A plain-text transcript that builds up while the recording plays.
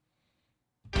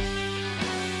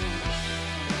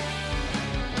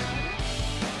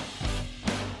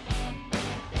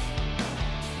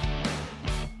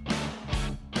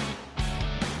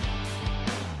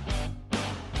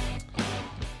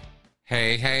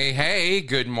Hey, hey, hey,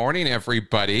 good morning,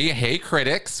 everybody. Hey,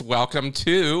 critics. Welcome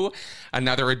to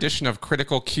another edition of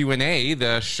Critical Q&A,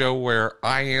 the show where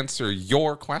I answer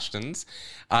your questions,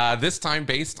 this time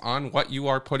based on what you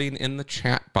are putting in the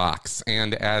chat box.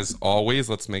 And as always,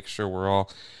 let's make sure we're all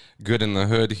good in the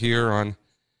hood here on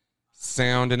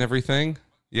sound and everything.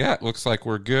 Yeah, it looks like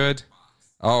we're good.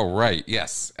 All right.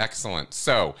 Yes. Excellent.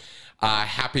 So,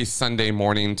 happy Sunday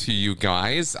morning to you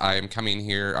guys. I'm coming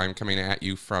at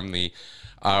you from the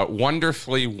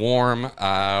wonderfully warm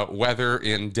weather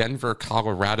in Denver,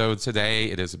 Colorado today.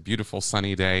 It is a beautiful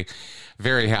sunny day.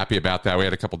 Very happy about that. We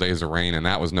had a couple days of rain, and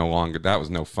that was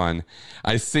no fun.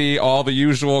 I see all the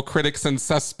usual critics and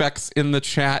suspects in the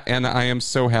chat, and I am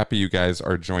so happy you guys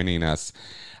are joining us.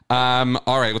 All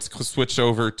right, let's switch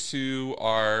over to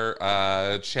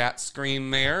our chat screen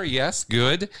there. Yes,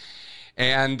 good.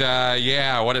 And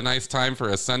yeah, what a nice time for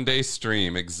a Sunday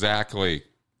stream. Exactly.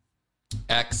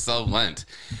 Excellent.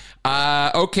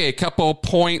 Okay, a couple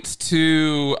points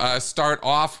to start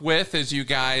off with as you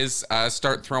guys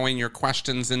start throwing your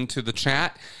questions into the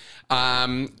chat.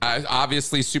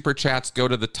 Obviously, super chats go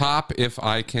to the top. If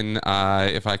I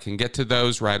can get to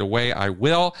those right away, I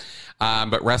will.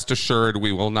 But rest assured,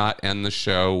 we will not end the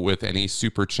show with any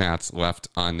super chats left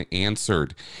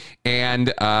unanswered.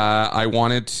 And I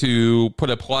wanted to put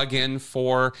a plug in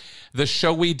for the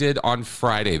show we did on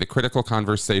Friday, the Critical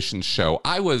Conversation show.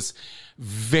 I was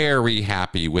very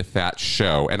happy with that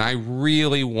show, and I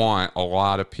really want a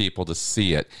lot of people to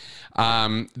see it.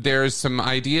 There's some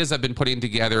ideas I've been putting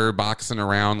together, boxing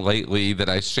around lately that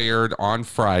I shared on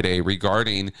Friday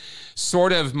regarding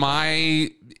sort of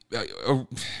my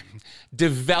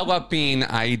developing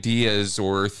ideas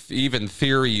or even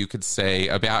theory, you could say,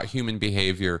 about human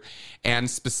behavior, and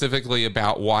specifically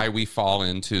about why we fall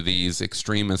into these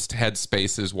extremist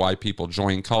headspaces, why people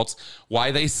join cults, why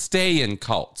they stay in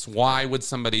cults. Why would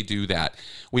somebody do that?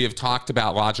 We have talked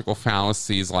about logical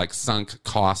fallacies like sunk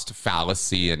cost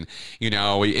fallacy and,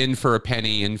 in for a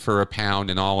penny, in for a pound,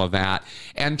 and all of that.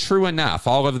 And true enough,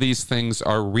 all of these things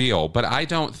are real, but I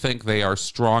don't think they are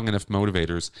strong enough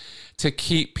motivators to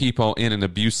keep people in an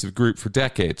abusive group for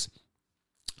decades.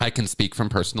 I can speak from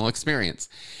personal experience.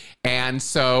 And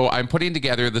so I'm putting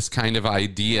together this kind of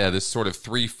idea, this sort of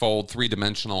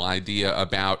three-dimensional idea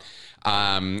about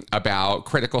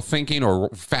critical thinking or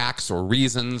facts or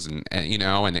reasons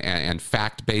and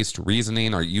fact-based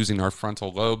reasoning or using our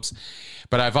frontal lobes.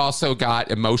 But I've also got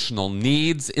emotional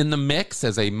needs in the mix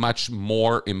as a much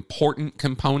more important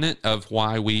component of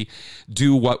why we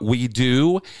do what we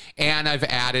do. And I've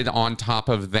added on top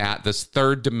of that this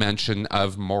third dimension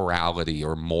of morality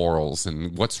or morals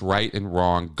and what's right and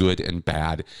wrong, good and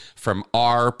bad from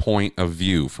our point of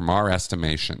view, from our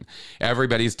estimation.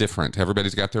 Everybody's different.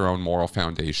 Everybody's got their own moral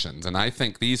foundations. And I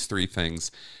think these three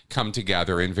things come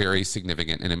together in very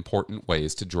significant and important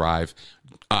ways to drive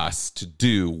us to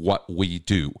do what we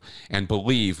do and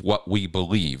believe what we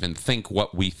believe and think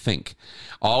what we think.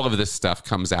 All of this stuff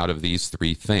comes out of these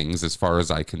three things as far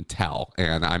as I can tell.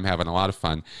 And I'm having a lot of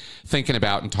fun thinking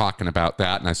about and talking about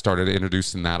that. And I started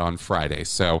introducing that on Friday.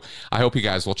 So I hope you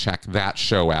guys will check that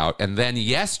show out. And then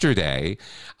yesterday,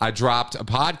 I dropped a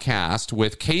podcast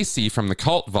with Casey from the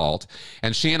Cult Vault.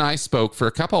 And she and I spoke for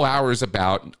a couple hours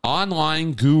about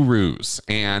online gurus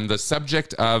and the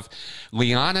subject of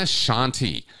Liana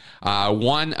Shanti.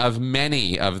 One of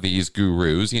many of these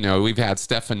gurus. We've had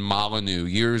Stefan Molyneux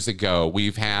years ago.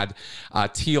 We've had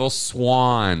Teal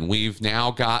Swan. We've now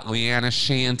got Liana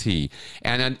Shanti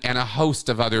and a host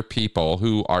of other people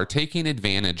who are taking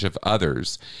advantage of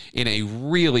others in a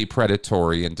really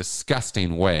predatory and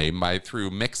disgusting way through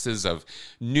mixes of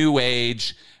New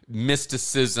Age,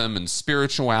 mysticism and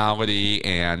spirituality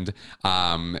and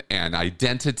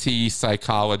identity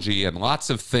psychology and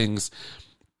lots of things.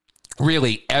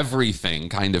 Really everything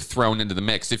kind of thrown into the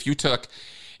mix. If you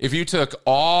took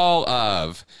all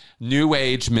of New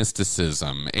Age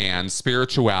mysticism and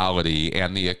spirituality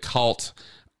and the occult,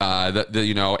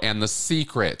 and the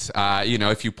secret,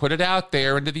 if you put it out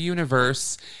there into the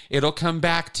universe, it'll come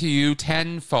back to you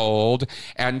tenfold,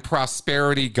 and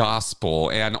prosperity gospel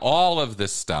and all of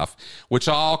this stuff, which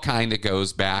all kind of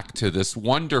goes back to this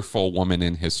wonderful woman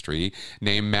in history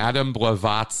named Madame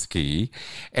Blavatsky.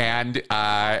 And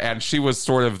she was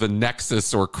sort of the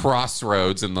nexus or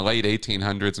crossroads in the late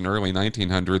 1800s and early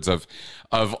 1900s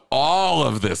of all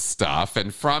of this stuff.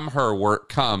 And from her work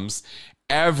comes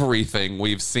everything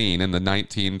we've seen in the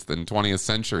 19th and 20th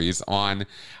centuries on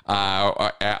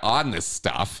this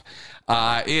stuff.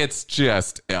 It's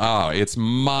just, it's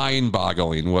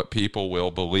mind-boggling what people will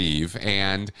believe.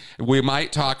 And we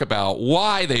might talk about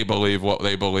why they believe what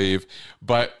they believe,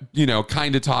 but,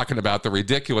 kind of talking about the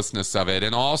ridiculousness of it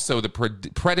and also the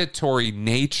predatory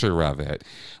nature of it,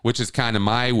 which is kind of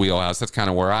my wheelhouse. That's kind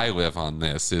of where I live on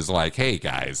this, is like, hey,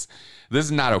 guys, this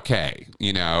is not okay.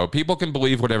 People can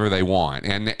believe whatever they want,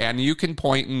 and you can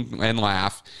point and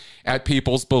laugh at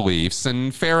people's beliefs,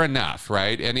 and fair enough,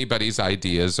 right? Anybody's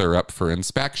ideas are up for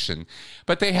inspection,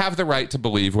 but they have the right to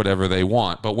believe whatever they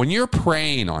want. But when you're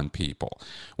preying on people,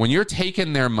 when you're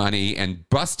taking their money and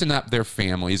busting up their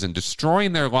families and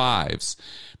destroying their lives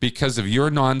because of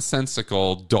your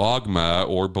nonsensical dogma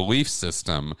or belief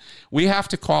system, we have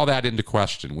to call that into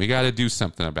question. We got to do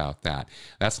something about that.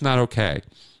 That's not okay.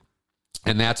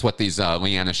 And that's what these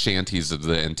Leanna Shanties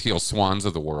and Teal Swans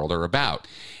of the world are about.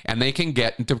 And they can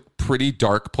get into pretty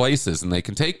dark places, and they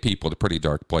can take people to pretty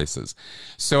dark places.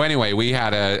 So anyway, we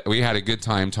had a good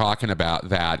time talking about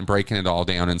that and breaking it all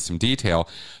down in some detail.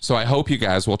 So I hope you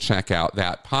guys will check out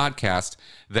that podcast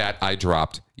that I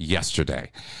dropped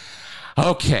yesterday.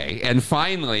 Okay, and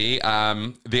finally,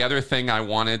 the other thing I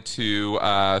wanted to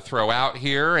throw out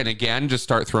here, and again, just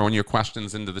start throwing your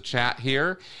questions into the chat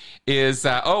here, is,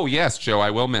 yes, Joe,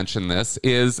 I will mention this,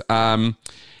 is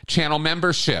channel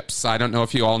memberships. I don't know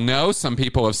if you all know, some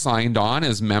people have signed on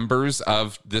as members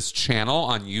of this channel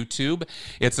on YouTube.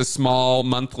 It's a small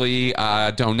monthly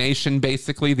donation,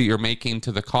 basically, that you're making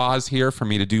to the cause here for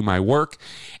me to do my work.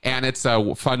 And it's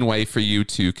a fun way for you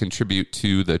to contribute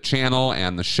to the channel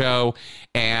and the show.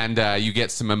 And you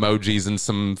get some emojis and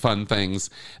some fun things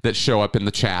that show up in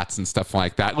the chats and stuff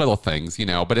like that. Little things,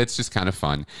 but it's just kind of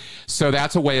fun. So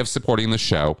that's a way of supporting the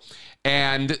show.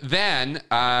 And then,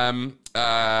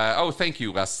 thank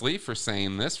you, Leslie, for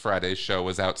saying this. Friday's show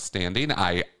was outstanding.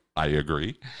 I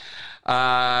agree.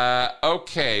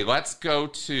 Okay, let's go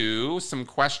to some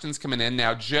questions coming in.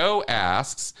 Now, Joe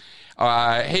asks,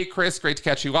 hey, Chris, great to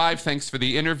catch you live. Thanks for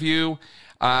the interview.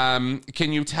 Can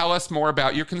you tell us more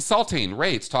about your consulting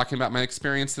rates? Talking about my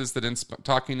experiences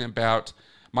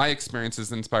my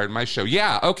experiences inspired my show.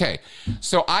 Yeah, okay.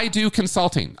 So I do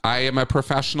consulting. I am a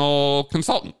professional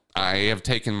consultant. I have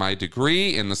taken my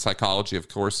degree in the psychology of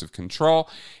coercive control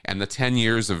and the 10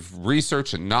 years of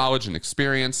research and knowledge and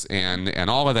experience and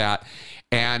all of that,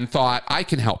 and thought I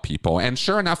can help people. And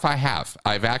sure enough, I have.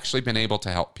 I've actually been able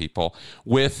to help people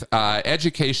with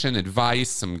education, advice,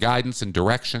 some guidance and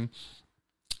direction.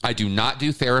 I do not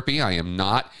do therapy. I am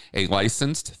not a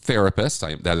licensed therapist.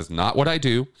 That is not what I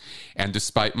do. And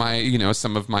despite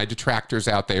some of my detractors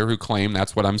out there who claim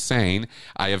that's what I'm saying,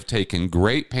 I have taken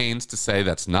great pains to say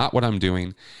that's not what I'm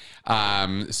doing.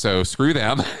 So screw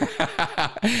them.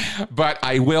 But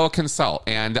I will consult,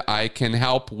 and I can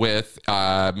help with,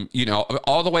 all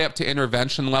the way up to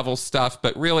intervention level stuff,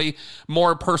 but really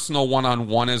more personal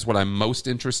one-on-one is what I'm most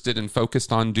interested and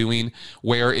focused on doing,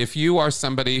 where if you are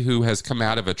somebody who has come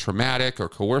out of a traumatic or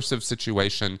coercive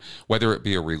situation, whether it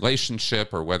be a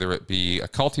relationship or whether it be a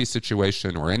culty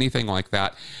situation or anything like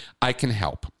that, I can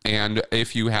help. And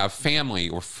if you have family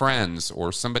or friends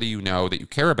or somebody you know that you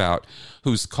care about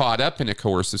who's caught up in a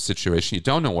coercive situation, you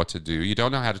don't know what to do, you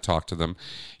don't know how to talk to them,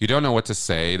 you don't know what to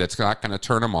say that's not going to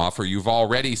turn them off, or you've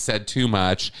already said too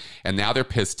much and now they're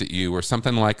pissed at you or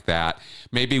something like that,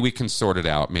 maybe we can sort it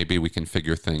out. Maybe we can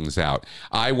figure things out.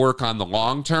 I work on the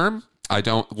long term. I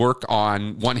don't work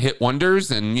on one-hit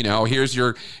wonders and, here's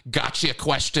your gotcha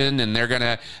question and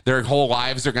their whole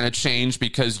lives are going to change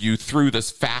because you threw this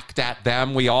fact at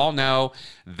them. We all know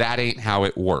that ain't how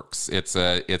it works. It's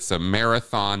a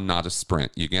marathon, not a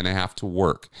sprint. You're going to have to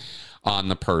work on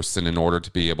the person in order to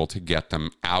be able to get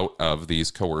them out of these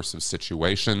coercive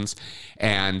situations.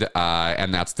 And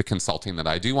that's the consulting that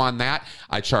I do on that.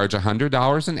 I charge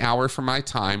 $100 an hour for my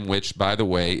time, which, by the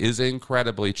way, is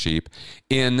incredibly cheap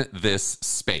in this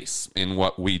space, in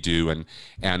what we do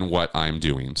and what I'm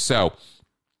doing. So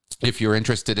if you're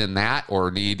interested in that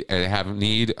or have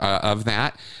need of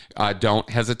that, don't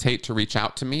hesitate to reach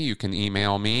out to me. You can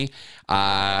email me through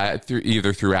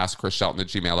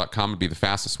askchrisshelton@gmail.com would be the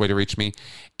fastest way to reach me,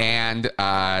 and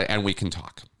we can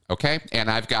talk. Okay. And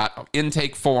I've got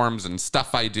intake forms and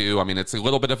stuff I do. I mean, it's a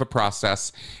little bit of a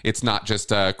process. It's not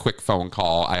just a quick phone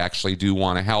call. I actually do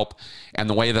want to help. And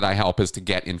the way that I help is to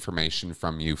get information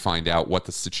from you, find out what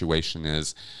the situation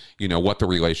is, what the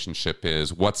relationship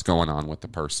is, what's going on with the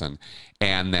person.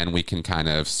 And then we can kind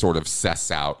of sort of suss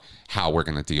out how we're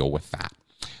going to deal with that.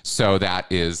 So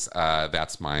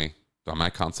that's my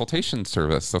consultation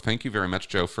service. So thank you very much,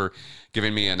 Joe, for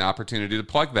giving me an opportunity to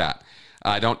plug that.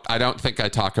 I don't think I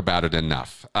talk about it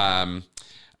enough.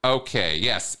 Okay.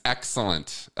 Yes.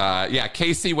 Excellent. Yeah.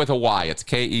 Casey with a Y. It's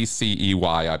Kecey,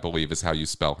 I believe is how you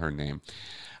spell her name.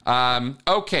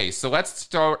 Okay. So let's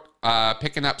start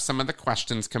picking up some of the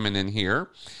questions coming in here.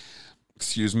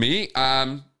 Excuse me.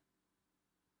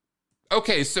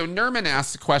 Okay. So Nerman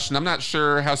asks a question. I'm not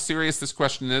sure how serious this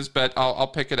question is, but I'll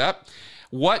pick it up.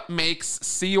 What makes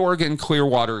Sea Org in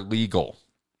Clearwater legal?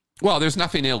 Well, there's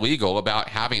nothing illegal about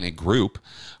having a group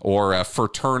or a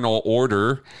fraternal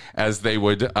order, as they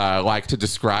would like to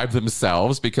describe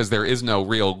themselves, because there is no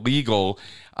real legal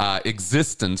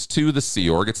existence to the Sea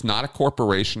Org. It's not a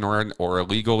corporation or a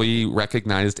legally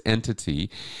recognized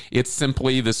entity. It's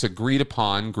simply this agreed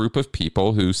upon group of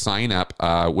people who sign up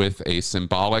with a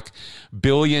symbolic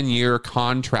billion-year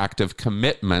contract of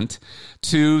commitment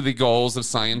to the goals of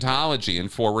Scientology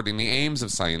and forwarding the aims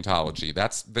of Scientology.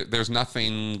 There's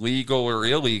nothing legal or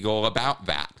illegal about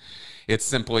that. It's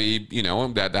simply,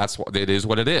 that's what it is.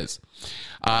 What it is.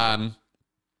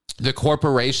 The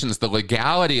corporations, the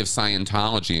legality of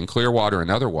Scientology in Clearwater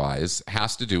and otherwise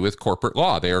has to do with corporate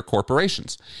law. They are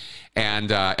corporations.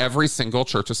 And every single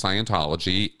Church of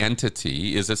Scientology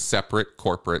entity is a separate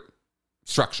corporate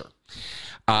structure.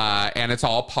 And it's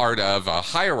all part of a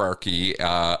hierarchy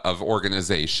of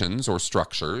organizations or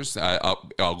structures, a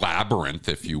labyrinth,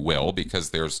 if you will,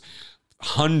 because there's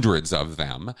hundreds of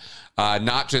them,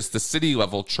 not just the city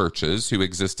level churches who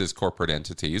exist as corporate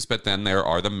entities, but then there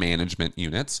are the management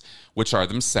units, which are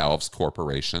themselves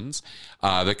corporations.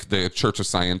 The Church of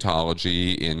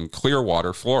Scientology in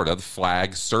Clearwater, Florida, the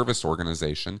flag service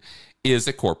organization, is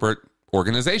a corporate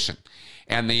organization.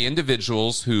 And the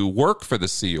individuals who work for the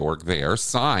Sea Org there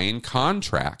sign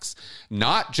contracts,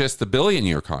 not just the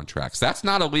billion-year contracts. That's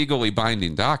not a legally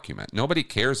binding document. Nobody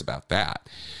cares about that.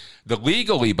 The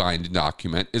legally binding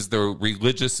document is the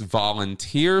religious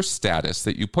volunteer status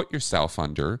that you put yourself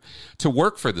under to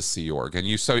work for the Sea Org, and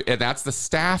that's the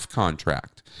staff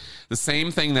contract. The same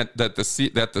thing that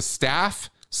the staff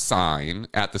sign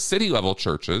at the city level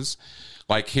churches,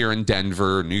 like here in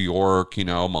Denver, New York,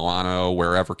 Milano,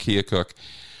 wherever, Keokuk.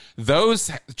 Those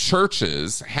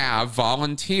churches have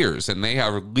volunteers, and they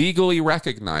have legally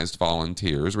recognized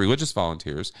volunteers, religious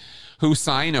volunteers, who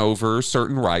sign over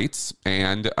certain rights,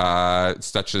 and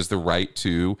such as the right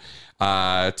to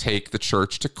take the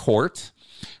church to court,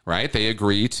 right? They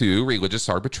agree to religious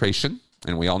arbitration,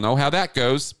 and we all know how that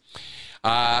goes.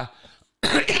 And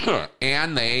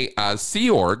they, Sea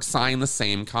Org, sign the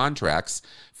same contracts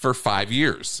for 5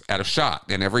 years at a shot,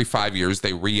 and every 5 years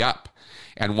they re-up.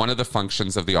 And one of the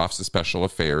functions of the Office of Special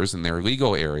Affairs in their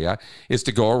legal area is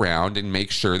to go around and make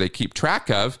sure they keep track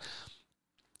of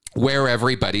where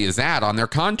everybody is at on their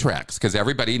contracts, because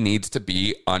everybody needs to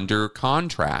be under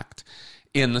contract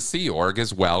in the Sea Org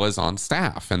as well as on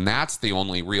staff. And that's the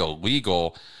only real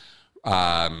legal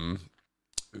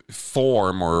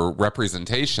form or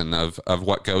representation of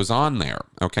what goes on there.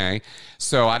 Okay.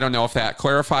 So I don't know if that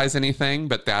clarifies anything,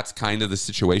 but that's kind of the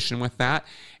situation with that.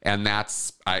 And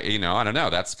that's, I don't know.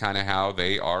 That's kind of how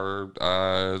they are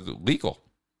legal,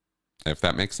 if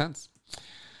that makes sense.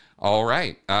 All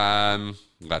right.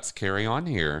 Let's carry on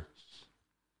here.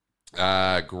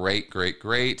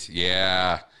 Great.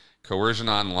 Yeah. Coercion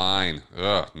online.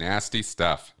 Ugh, nasty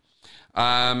stuff.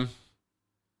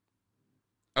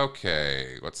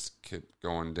 Okay, let's keep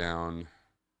going down.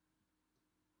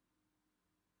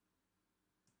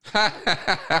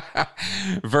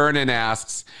 Vernon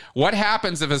asks, what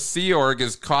happens if a Sea Org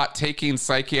is caught taking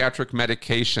psychiatric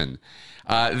medication?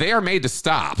 They are made to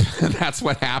stop. That's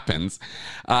what happens.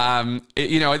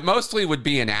 It mostly would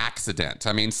be an accident.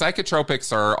 I mean,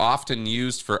 psychotropics are often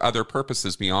used for other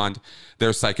purposes beyond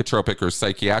their psychotropic or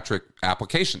psychiatric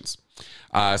applications.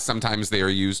 Sometimes they are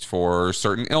used for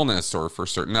certain illness or for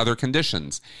certain other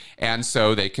conditions. And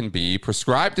so they can be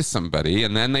prescribed to somebody,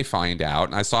 and then they find out,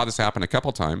 and I saw this happen a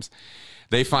couple times,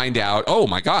 they find out, oh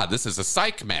my God, this is a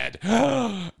psych med,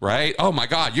 right? Oh my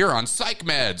God, you're on psych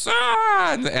meds.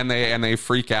 And they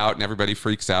freak out, and everybody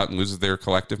freaks out and loses their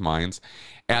collective minds,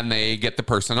 and they get the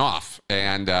person off.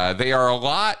 And they are a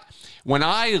lot. When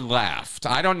I left,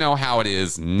 I don't know how it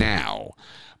is now,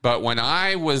 but when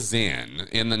I was in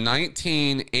the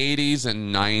 1980s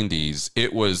and 90s,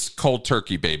 it was cold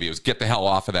turkey, baby. It was get the hell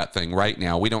off of that thing right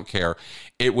now. We don't care.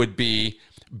 It would be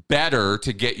better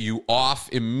to get you off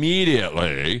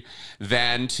immediately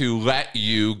than to let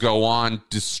you go on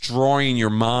destroying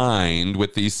your mind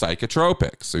with these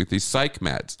psychotropics, with these psych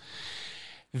meds.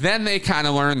 Then they kind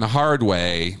of learned the hard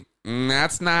way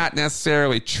That's not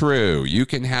necessarily true. You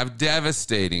can have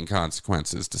devastating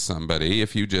consequences to somebody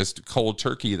if you just cold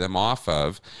turkey them off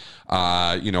of,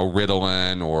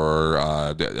 Ritalin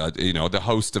or, the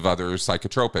host of other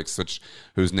psychotropics,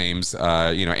 whose names,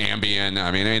 Ambien.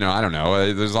 I mean, I don't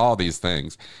know. There's all these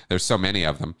things. There's so many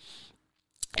of them.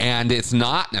 And it's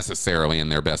not necessarily in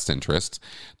their best interest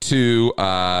to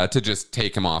just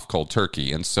take them off cold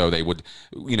turkey, and so they would,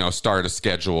 start a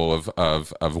schedule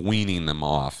of weaning them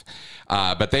off.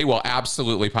 But they will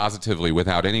absolutely, positively,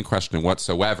 without any question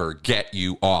whatsoever, get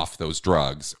you off those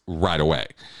drugs right away.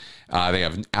 They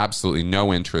have absolutely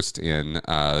no interest in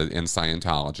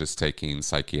Scientologists taking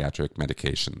psychiatric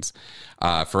medications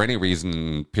for any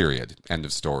reason. Period. End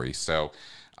of story.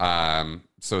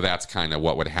 So that's kind of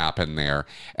what would happen there.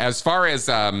 As far as,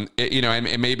 and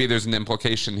maybe there's an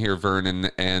implication here,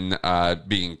 Vernon, and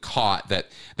being caught that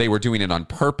they were doing it on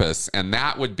purpose, and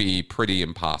that would be pretty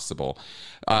impossible.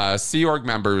 Sea Org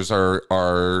members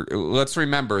are, let's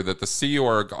remember that the Sea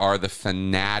Org are the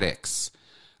fanatics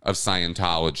of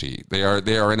Scientology. They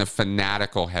are in a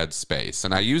fanatical headspace.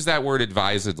 And I use that word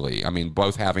advisedly. I mean,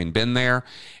 both having been there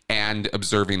and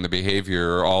observing the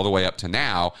behavior all the way up to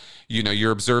now,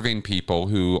 you're observing people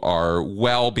who are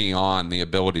well beyond the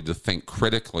ability to think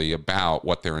critically about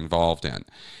what they're involved in.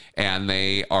 And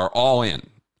they are all in.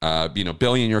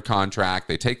 Billion-year contract.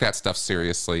 They take that stuff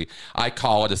seriously. I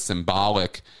call it a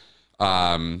symbolic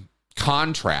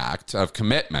contract of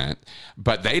commitment,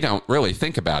 but they don't really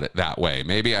think about it that way.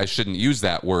 Maybe I shouldn't use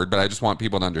that word, but I just want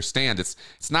people to understand it's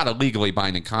not a legally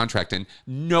binding contract, and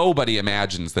nobody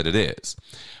imagines that it is.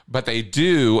 But they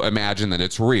do imagine that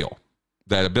it's real,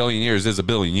 that a billion years is a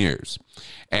billion years,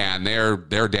 and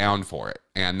they're down for it.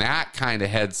 And that kind of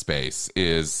headspace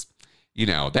is,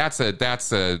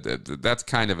 that's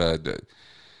kind of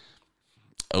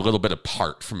a little bit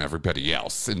apart from everybody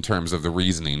else in terms of the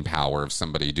reasoning power of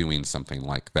somebody doing something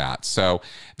like that. So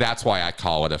that's why I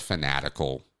call it a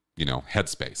fanatical,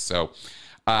 headspace.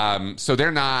 So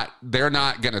they're not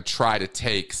going to try to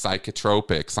take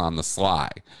psychotropics on the sly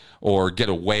or get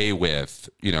away with,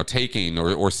 taking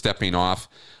or stepping off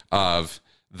of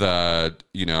the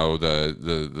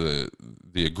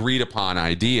agreed upon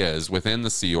ideas within the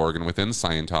Sea Org and within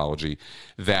Scientology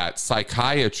that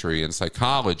psychiatry and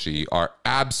psychology are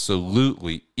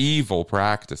absolutely evil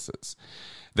practices.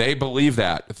 They believe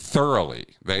that thoroughly.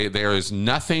 There is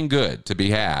nothing good to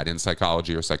be had in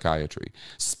psychology or psychiatry,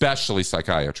 especially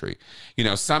psychiatry.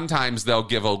 Sometimes they'll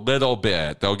give a little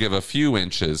bit, they'll give a few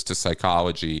inches to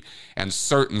psychology and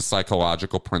certain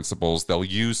psychological principles. They'll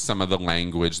use some of the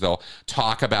language. They'll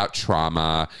talk about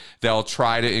trauma. They'll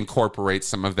try to incorporate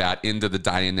some of that into the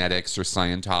Dianetics or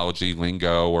Scientology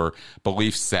lingo or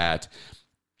belief set.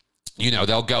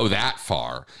 They'll go that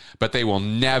far, but they will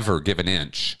never give an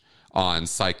inch on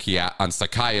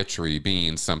psychiatry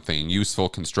being something useful,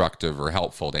 constructive, or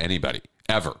helpful to anybody,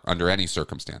 ever, under any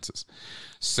circumstances.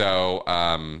 So,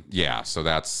 so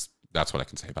that's what I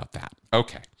can say about that.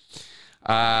 Okay.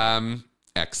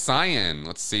 Excion,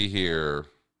 let's see here.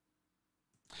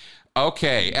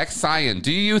 Okay, Excion,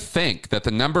 do you think that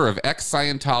the number of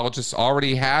ex-Scientologists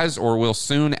already has or will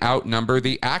soon outnumber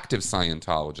the active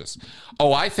Scientologists?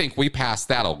 Oh, I think we passed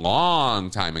that a long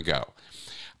time ago.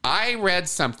 I read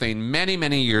something many,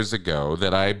 many years ago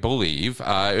that I believe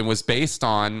it was based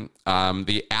on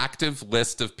the active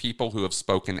list of people who have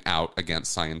spoken out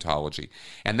against Scientology.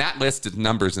 And that list is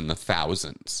numbers in the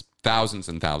thousands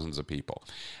and thousands of people.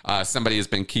 Somebody has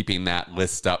been keeping that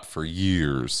list up for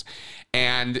years.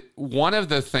 And one of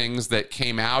the things that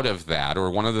came out of that,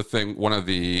 or one of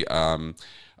the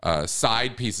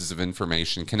side pieces of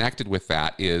information connected with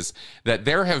that, is that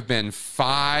there have been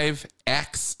 5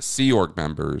 ex-Sea Org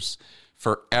members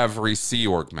for every Sea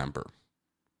Org member.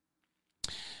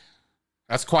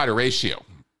 That's quite a ratio,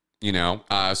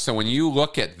 So when you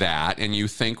look at that and you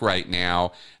think right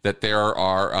now that there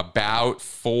are about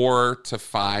 4,000 to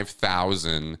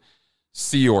 5,000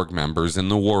 Sea Org members in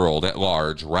the world at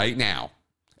large right now,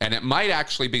 and it might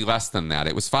actually be less than that.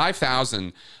 It was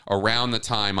 5,000 around the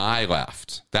time I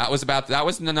left. That was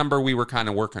the number we were kind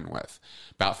of working with.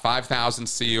 About 5,000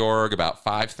 Sea Org, about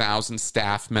 5,000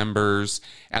 staff members,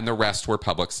 and the rest were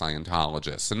public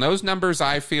Scientologists. And those numbers,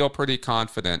 I feel pretty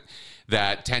confident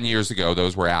that 10 years ago,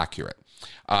 those were accurate.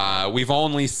 We've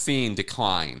only seen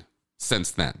decline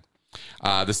since then.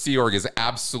 The Sea Org is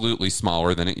absolutely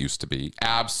smaller than it used to be.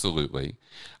 Absolutely.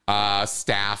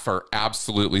 Staff are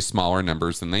absolutely smaller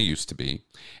numbers than they used to be.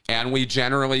 And we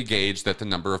generally gauge that the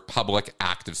number of public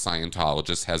active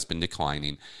Scientologists has been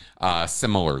declining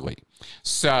similarly.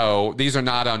 So these are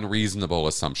not unreasonable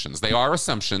assumptions. They are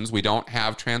assumptions. We don't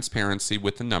have transparency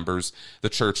with the numbers. The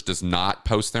church does not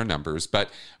post their numbers,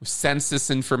 but census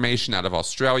information out of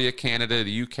Australia, Canada,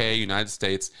 the UK, United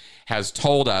States has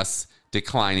told us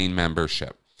declining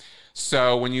membership.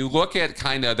 So when you look at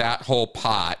kind of that whole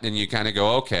pot and you kind of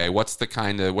go, okay, what's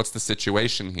the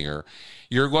situation here?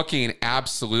 You're looking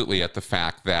absolutely at the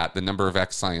fact that the number of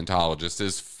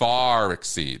ex-Scientologists far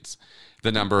exceeds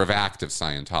the number of active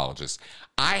Scientologists.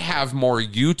 I have more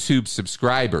YouTube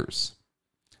subscribers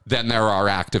than there are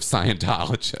active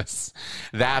Scientologists.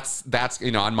 That's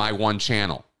on my one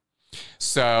channel.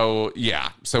 So yeah,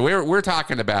 so we're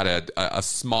talking about a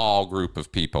small group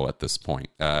of people at this point.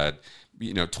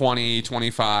 20,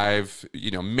 25,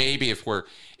 maybe if we're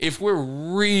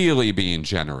really being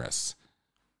generous,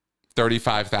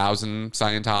 35,000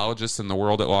 Scientologists in the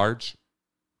world at large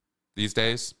these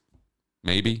days,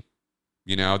 maybe.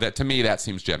 That to me, that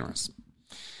seems generous.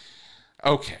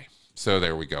 Okay, so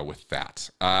there we go with that.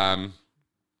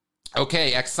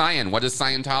 Okay, ex-Scion, what does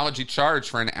Scientology charge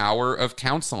for an hour of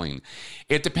counseling?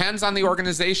 It depends on the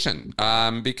organization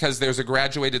because there's a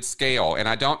graduated scale, and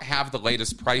I don't have the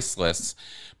latest price lists,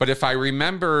 but if I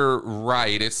remember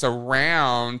right, it's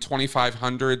around $2,500,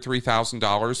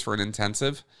 $3,000 for an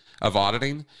intensive of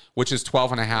auditing, which is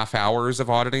 12 and a half hours of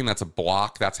auditing. That's a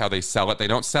block. That's how they sell it. They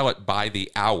don't sell it by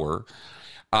the hour.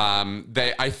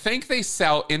 I think they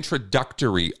sell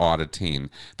introductory auditing,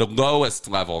 the lowest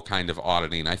level kind of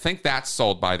auditing. I think that's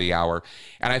sold by the hour.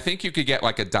 And I think you could get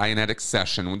like a Dianetics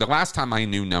session. The last time I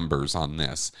knew numbers on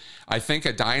this, I think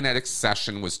a Dianetics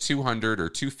session was $200 or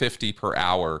 $250 per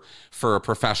hour for a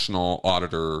professional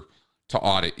auditor to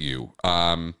audit you.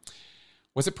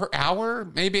 Was it per hour?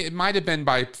 Maybe it might have been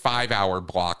by 5-hour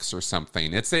blocks or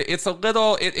something. It's a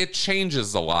little, it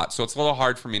changes a lot. So it's a little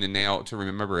hard for me to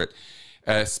remember it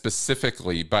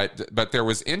specifically, but there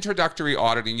was introductory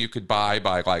auditing you could buy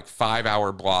by like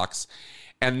 5-hour blocks.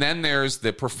 And then there's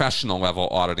the professional level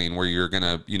auditing where you're going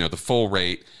to, the full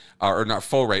rate, or not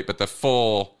full rate, but the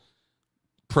full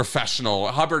professional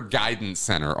Hubbard Guidance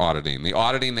Center auditing, the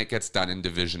auditing that gets done in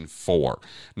Division 4,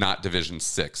 not Division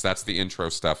 6. That's the intro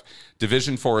stuff.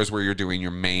 Division 4 is where you're doing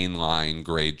your mainline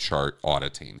grade chart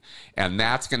auditing. And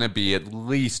that's going to be at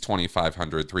least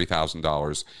 $2,500,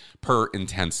 $3,000 per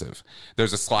intensive.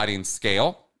 There's a sliding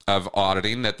scale of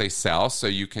auditing that they sell, so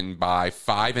you can buy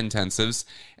 5 intensives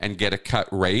and get a cut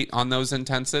rate on those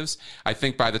intensives. I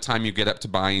think by the time you get up to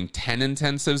buying 10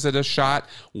 intensives at a shot,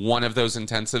 one of those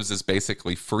intensives is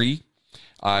basically free,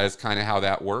 is kind of how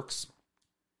that works.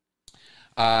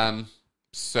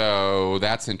 So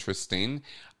that's interesting.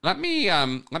 Let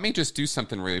me just do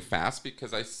something really fast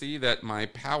because I see that my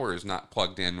power is not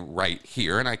plugged in right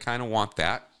here, and I kind of want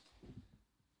that.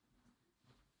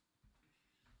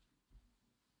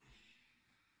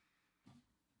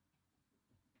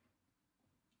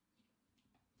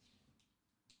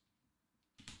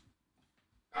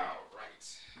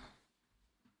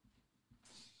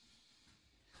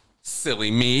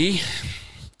 Silly me.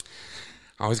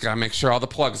 Always got to make sure all the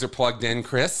plugs are plugged in,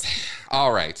 Chris.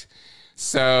 All right.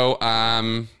 So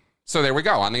there we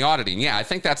go on the auditing. Yeah, I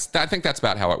think that's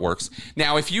about how it works.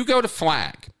 Now, if you go to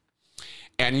Flag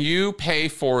and you pay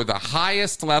for the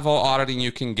highest level auditing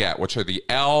you can get, which are the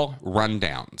L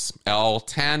rundowns,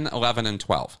 L10, 11, and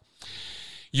 12,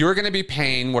 you're going to be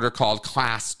paying what are called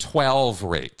Class 12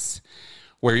 rates,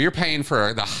 where you're paying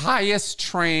for the highest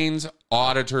trained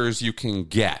auditors you can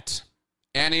get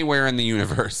anywhere in the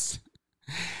universe.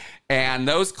 And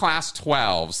those Class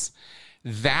 12s,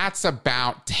 that's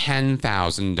about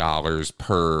 $10,000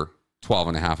 per 12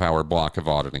 and a half hour block of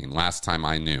auditing, last time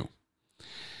I knew.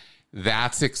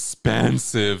 That's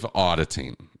expensive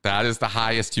auditing. That is the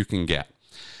highest you can get.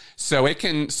 So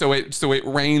it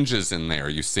ranges in there,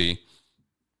 you see.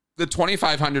 The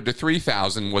 $2,500 to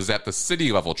 $3,000 was at the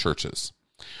city level churches.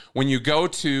 When you go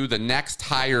to the next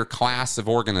higher class of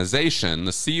organization,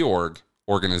 the Sea Org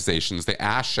organizations, the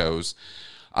ASHOs,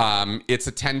 it's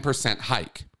a 10%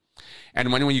 hike.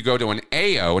 And when you go to an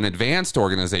AO, an advanced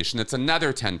organization, it's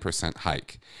another 10%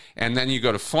 hike. And then you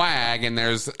go to Flag and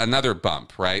there's another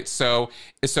bump, right? So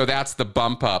that's the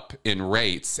bump up in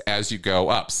rates as you go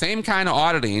up. Same kind of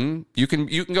auditing. You can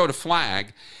go to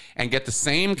Flag and get the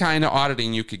same kind of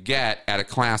auditing you could get at a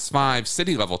Class 5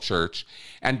 city level church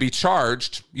and be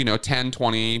charged, 10,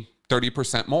 20,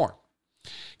 30% more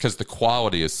because the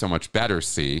quality is so much better,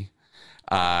 see?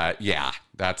 Yeah,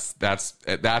 that's a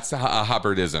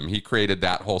Hubbardism. He created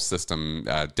that whole system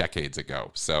decades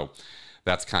ago. So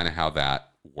that's kind of how that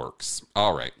works.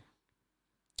 All right.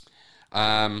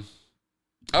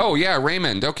 Oh, yeah,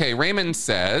 Raymond. Okay, Raymond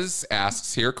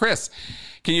asks here, Chris,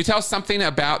 can you tell us something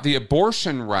about the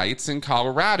abortion rights in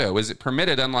Colorado? Is it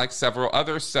permitted, unlike several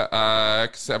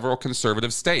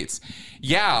conservative states?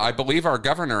 Yeah, I believe our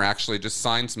governor actually just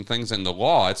signed some things into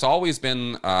law. It's always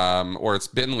been, or it's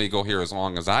been legal here as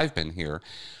long as I've been here.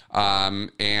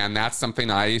 And that's something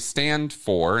I stand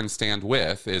for and stand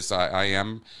with, is I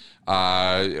am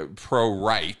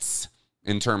pro-rights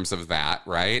in terms of that,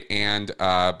 right? And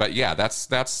but yeah,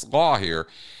 that's law here.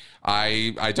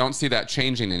 I don't see that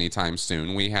changing anytime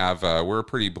soon. We're a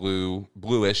pretty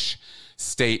bluish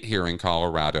state here in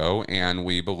Colorado, and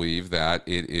we believe that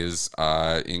it is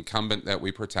incumbent that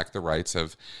we protect the rights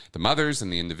of the mothers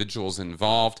and the individuals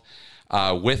involved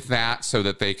with that, so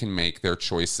that they can make their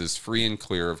choices free and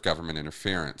clear of government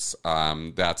interference.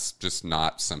 That's just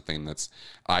not something that's,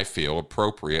 I feel,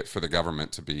 appropriate for the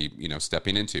government to be,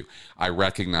 stepping into. I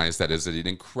recognize that as an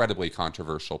incredibly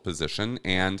controversial position,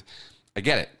 and I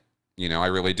get it. I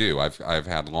really do. I've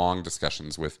had long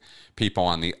discussions with people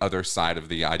on the other side of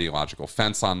the ideological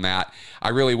fence on that. I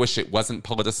really wish it wasn't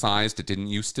politicized. It didn't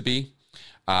used to be.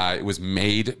 It was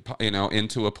made,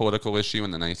 into a political issue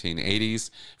in the 1980s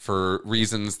for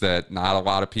reasons that not a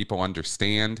lot of people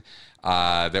understand,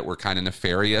 that were kind of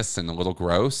nefarious and a little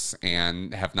gross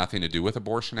and have nothing to do with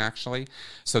abortion, actually.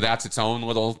 So that's its own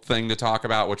little thing to talk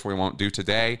about, which we won't do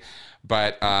today.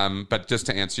 But just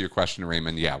to answer your question,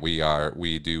 Raymond, yeah,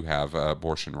 we do have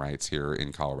abortion rights here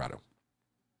in Colorado.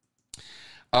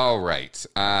 All right.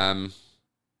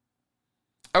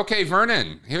 Okay,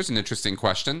 Vernon, here's an interesting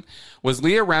question. Was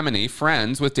Leah Remini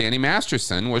friends with Danny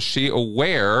Masterson? Was she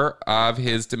aware of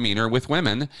his demeanor with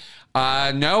women?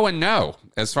 No and no.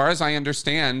 As far as I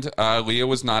understand, Leah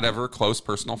was not ever close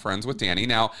personal friends with Danny.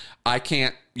 Now, I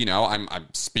can't, I'm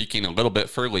speaking a little bit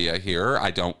for Leah here.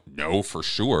 I don't know for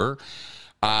sure.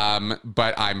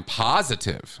 But I'm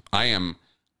positive. I am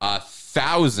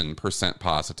 1,000%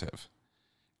 positive.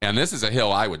 And this is a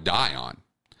hill I would die on,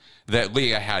 that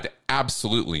Leah had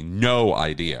absolutely no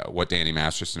idea what Danny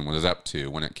Masterson was up to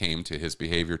when it came to his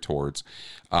behavior towards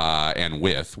and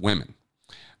with women.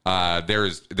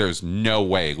 There's no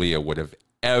way Leah would have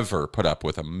ever put up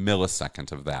with a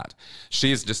millisecond of that.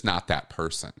 She's just not that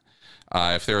person.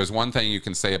 If there is one thing you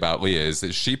can say about Leah is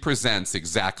that she presents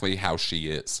exactly how she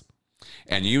is.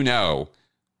 And seeing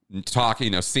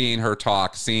her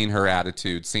talk, seeing her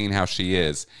attitude, seeing how she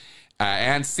is,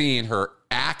 and seeing her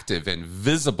active and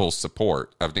visible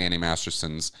support of Danny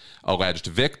Masterson's alleged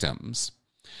victims,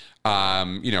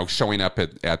 showing up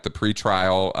at the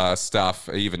pretrial stuff,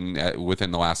 even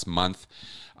within the last month,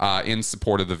 in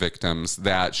support of the victims,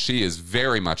 that she is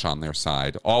very much on their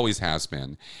side, always has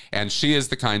been. And she is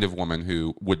the kind of woman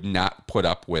who would not put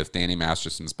up with Danny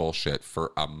Masterson's bullshit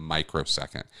for a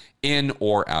microsecond, in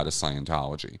or out of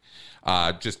Scientology.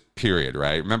 Just period,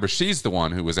 right? Remember, she's the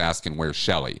one who was asking, where's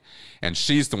Shelley? And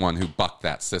she's the one who bucked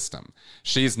that system.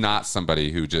 She's not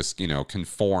somebody who just,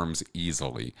 conforms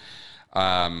easily.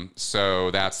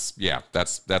 So that's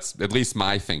at least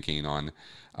my thinking on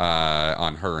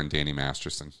her and Danny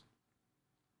Masterson.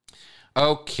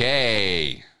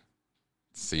 Okay.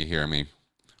 Let's see here. Let me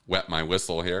wet my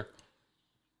whistle here.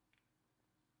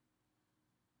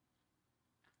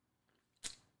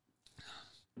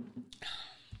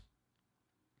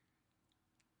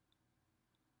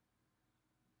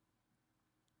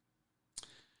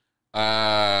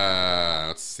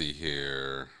 Let's see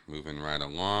here. Moving right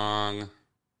along.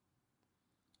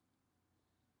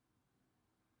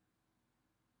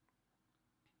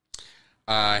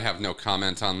 I have no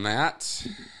comment on that.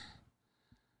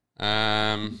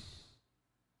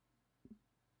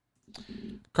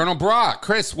 Colonel Brock,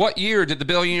 Chris, what year did the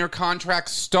billion-year contract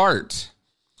start?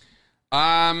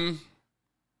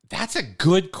 That's a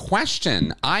good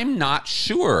question. I'm not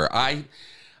sure.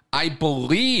 I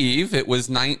believe it was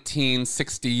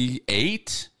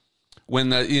 1968 when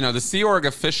the Sea Org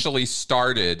officially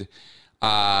started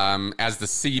as the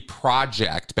Sea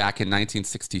Project back in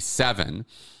 1967.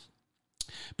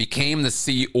 Became the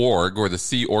Sea Org, or the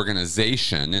Sea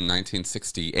Organization, in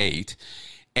 1968.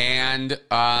 And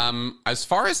as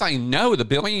far as I know, the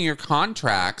billion-year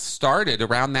contract started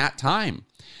around that time.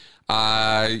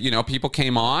 People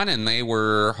came on and they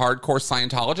were hardcore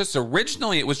Scientologists.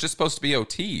 Originally, it was just supposed to be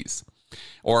OTs,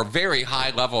 or very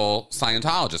high-level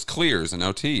Scientologists, clears and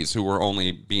OTs, who were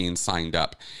only being signed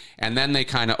up. And then they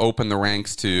kind of opened the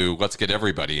ranks to, let's get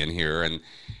everybody in here.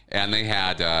 And they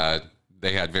had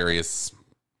various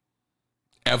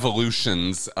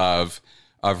evolutions of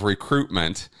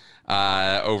recruitment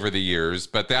over the years.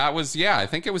 But that was, yeah, I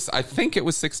think it was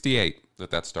 68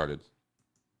 that started.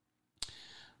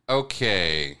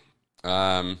 Okay.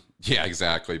 Yeah,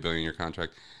 exactly. Billion-year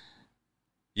contract.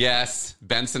 Yes,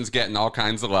 Benson's getting all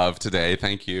kinds of love today.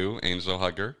 Thank you, Angel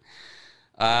Hugger.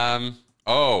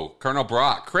 Colonel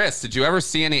Brock. Chris, did you ever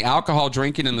see any alcohol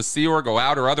drinking in the Sea Org, go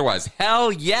out or otherwise?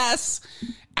 Hell yes.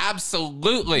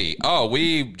 Absolutely. Oh,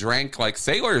 we drank like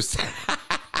sailors.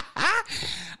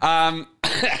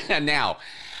 Now,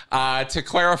 to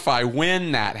clarify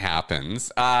when that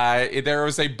happens, there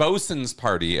was a bosun's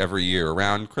party every year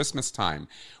around Christmas time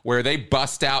where they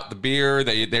bust out the beer.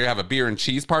 They have a beer and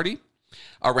cheese party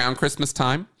around Christmas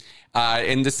time.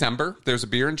 In December, there's a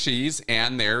beer and cheese,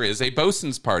 and there is a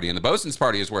bosun's party. And the bosun's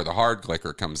party is where the hard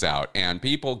liquor comes out, and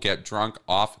people get drunk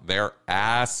off their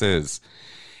asses.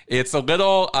 It's a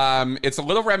little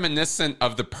reminiscent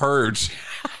of the Purge.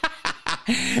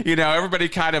 You know, everybody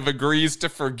kind of agrees to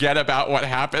forget about what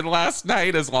happened last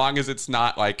night as long as it's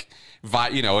not like,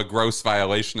 a gross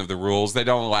violation of the rules. They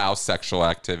don't allow sexual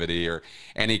activity or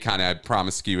any kind of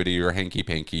promiscuity or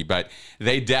hanky-panky, but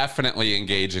they definitely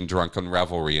engage in drunken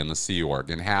revelry in the Sea Org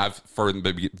and have from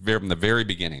the very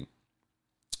beginning.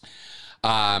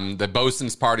 The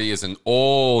bosun's party is an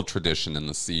old tradition in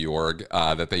the Sea Org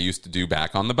that they used to do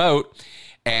back on the boat.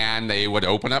 And they would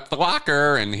open up the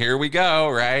locker, and here we go,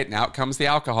 right? Now it comes the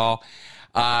alcohol.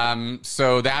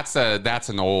 So that's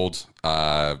an old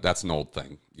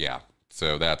thing. Yeah.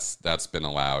 So that's been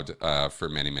allowed for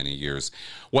many, many years.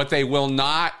 What they will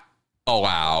not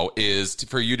allow is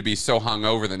for you to be so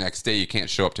hungover the next day you can't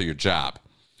show up to your job.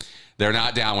 They're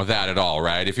not down with that at all,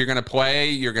 right? If you're going to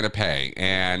play, you're going to pay,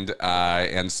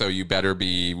 and so you better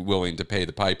be willing to pay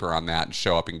the piper on that and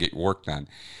show up and get your work done.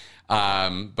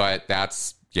 But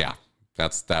that's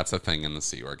a thing in the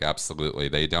Sea Org. Absolutely.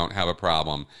 They don't have a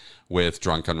problem with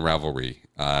drunken revelry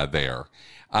there.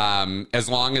 As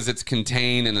long as it's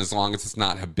contained and as long as it's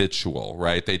not habitual,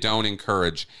 right? They don't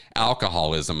encourage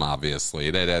alcoholism, obviously.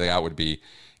 That would be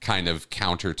kind of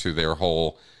counter to their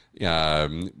whole,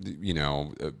 beingness,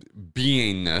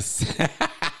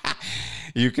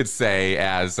 you could say,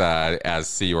 as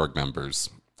Sea Org members.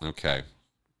 Okay.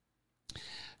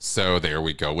 So there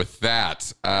we go with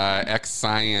that.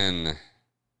 X-Cyan.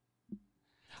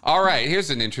 All right, here's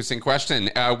an interesting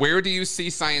question. Where do you see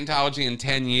Scientology in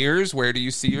 10 years? Where do you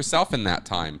see yourself in that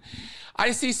time?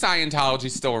 I see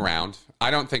Scientology still around. I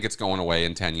don't think it's going away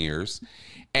in 10 years.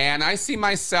 And I see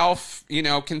myself,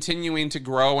 continuing to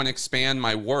grow and expand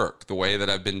my work the way that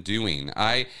I've been doing.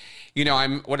 I'm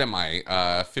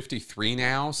 53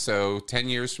 now. So 10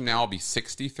 years from now, I'll be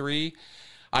 63.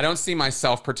 I don't see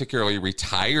myself particularly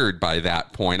retired by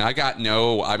that point. I don't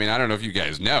know if you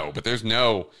guys know, but there's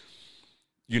no,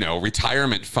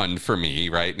 retirement fund for me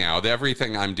right now.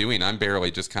 Everything I'm doing, I'm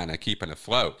barely just kind of keeping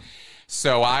afloat.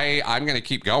 So I'm going to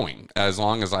keep going as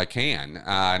long as I can.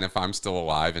 And if I'm still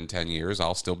alive in 10 years,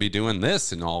 I'll still be doing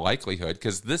this in all likelihood,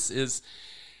 because this is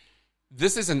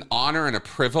an honor and a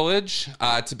privilege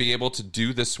to be able to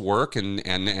do this work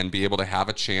and be able to have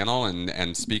a channel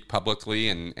and speak publicly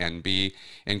and be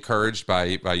encouraged by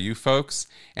you folks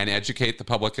and educate the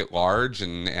public at large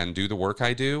and do the work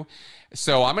I do.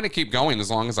 So I'm going to keep going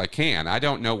as long as I can. I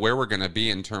don't know where we're going to be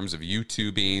in terms of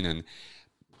YouTubing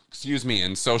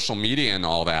and social media and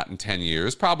all that in 10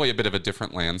 years. Probably a bit of a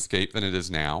different landscape than it is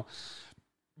now.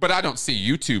 But I don't see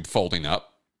YouTube folding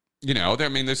up.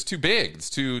 There's too big.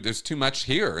 There's too much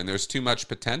here, and there's too much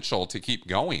potential to keep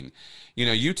going.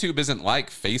 YouTube isn't like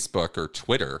Facebook or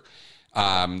Twitter.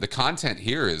 The content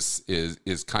here is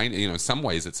kind of, in some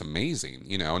ways it's amazing.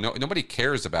 Nobody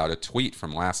cares about a tweet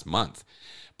from last month,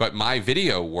 but my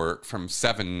video work from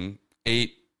 5,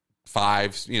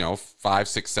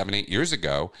 6, 7, 8 years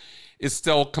ago is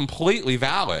still completely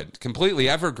valid, completely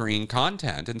evergreen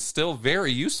content, and still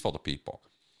very useful to people.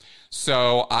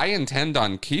 So I intend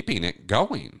on keeping it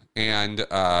going, and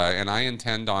I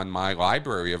intend on my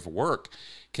library of work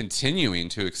continuing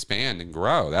to expand and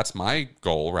grow. That's my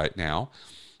goal right now.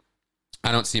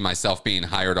 I don't see myself being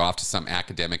hired off to some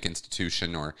academic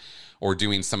institution or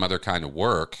doing some other kind of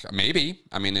work. Maybe.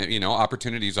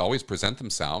 Opportunities always present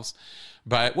themselves,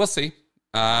 but we'll see.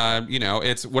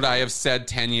 It's what I have said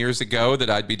 10 years ago that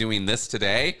I'd be doing this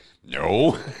today.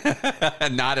 No,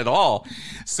 not at all.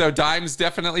 So times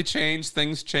definitely change.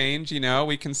 Things change,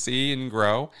 we can see and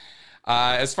grow.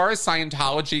 As far as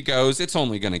Scientology goes, it's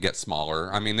only going to get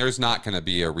smaller. There's not going to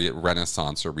be a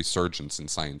renaissance or resurgence in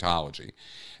Scientology.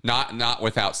 Not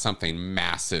without something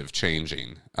massive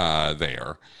changing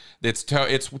there. It's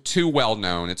too well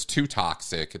known. It's too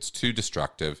toxic. It's too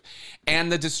destructive.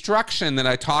 And the destruction that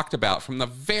I talked about from the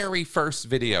very first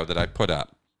video that I put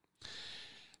up,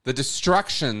 the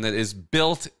destruction that is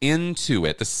built into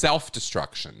it, the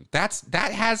self-destruction, that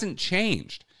hasn't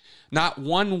changed. Not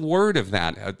one word of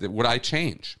that would I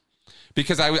change,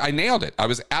 because I nailed it. I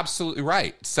was absolutely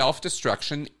right.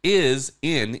 Self-destruction is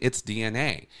in its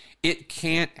DNA. It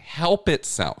can't help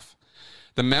itself.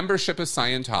 The membership of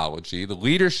Scientology, the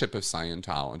leadership of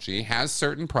Scientology, has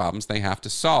certain problems they have to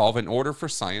solve in order for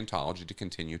Scientology to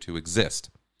continue to exist.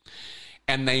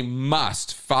 And they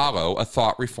must follow a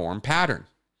thought reform pattern.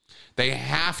 They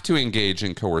have to engage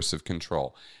in coercive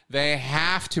control. They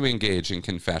have to engage in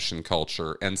confession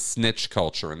culture and snitch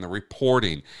culture and the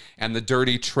reporting and the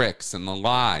dirty tricks and the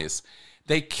lies.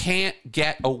 They can't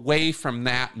get away from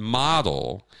that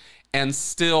model and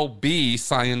still be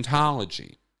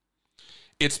Scientology.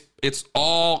 It's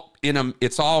all in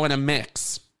a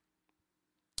mix.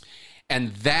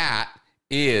 And that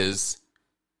is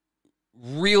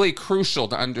really crucial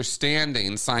to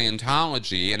understanding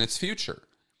Scientology and its future,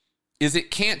 is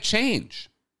it can't change.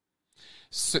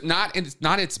 So not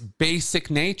its basic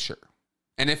nature.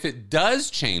 And if it does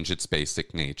change its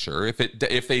basic nature,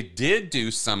 if they did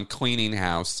do some cleaning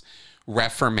house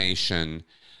reformation,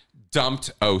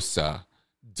 dumped OSA,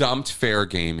 dumped fair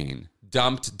gaming,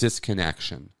 dumped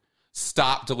disconnection,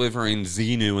 stopped delivering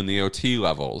Xenu and the OT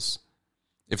levels,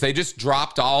 if they just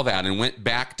dropped all that and went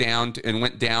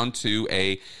down to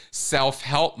a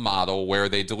self-help model where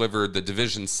they delivered the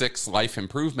Division 6 life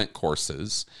improvement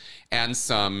courses and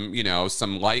some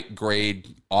light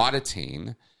grade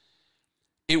auditing,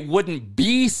 it wouldn't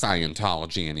be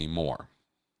Scientology anymore.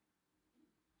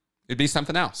 It'd be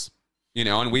something else.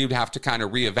 And we would have to kind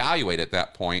of reevaluate at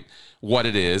that point what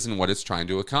it is and what it's trying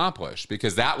to accomplish,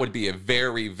 because that would be a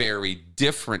very, very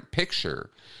different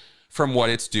picture from what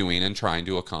it's doing and trying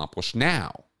to accomplish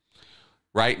now.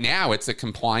 Right now, it's a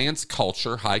compliance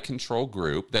culture, high control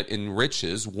group that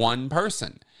enriches one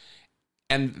person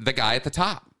and the guy at the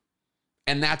top.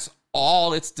 And that's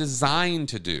all it's designed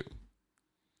to do.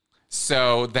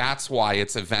 So that's why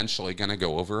it's eventually going to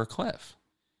go over a cliff.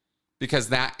 Because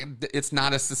it's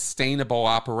not a sustainable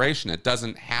operation. It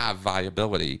doesn't have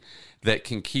viability that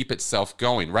can keep itself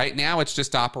going. Right now, it's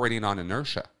just operating on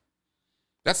inertia.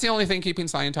 That's the only thing keeping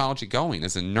Scientology going,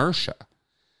 is inertia.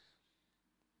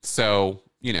 So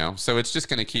it's just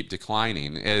going to keep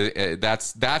declining.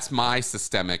 That's my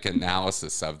systemic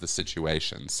analysis of the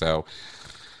situation. So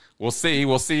we'll see.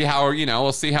 We'll see how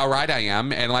right I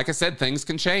am. And like I said, things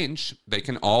can change. They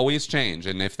can always change.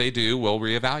 And if they do, we'll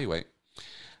reevaluate.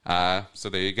 So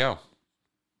there you go.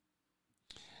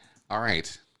 All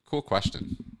right. Cool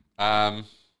question. Yeah,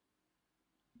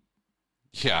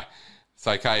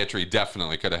 psychiatry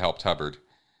definitely could have helped Hubbard.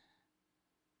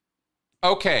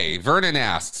 Okay, Vernon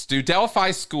asks, do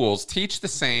Delphi schools teach the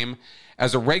same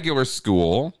as a regular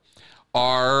school?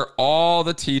 Are all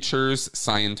the teachers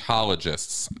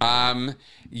Scientologists?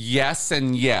 Yes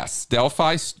and yes.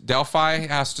 Delphi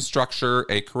has to structure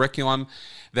a curriculum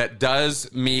that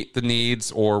does meet the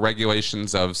needs or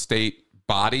regulations of state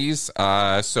bodies.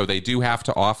 So they do have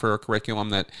to offer a curriculum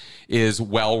that is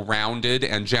well-rounded.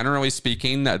 And generally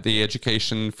speaking, the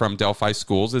education from Delphi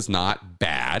schools is not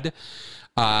bad.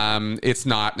 It's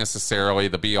not necessarily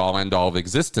the be-all, end-all of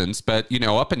existence, but,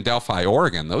 up in Delphi,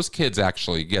 Oregon, those kids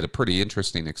actually get a pretty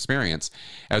interesting experience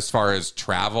as far as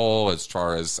travel, as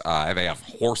far as they have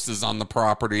horses on the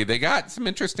property. They got some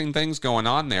interesting things going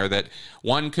on there that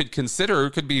one could consider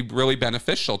could be really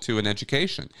beneficial to an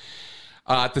education.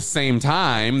 At the same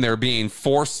time, they're being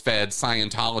force-fed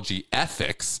Scientology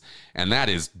ethics, and that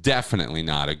is definitely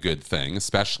not a good thing,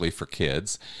 especially for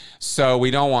kids. So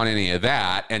we don't want any of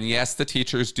that. And yes, the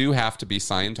teachers do have to be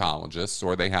Scientologists,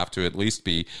 or they have to at least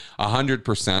be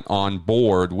 100% on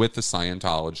board with the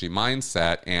Scientology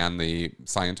mindset and the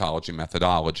Scientology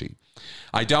methodology.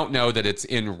 I don't know that it's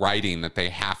in writing that they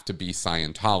have to be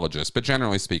Scientologists, but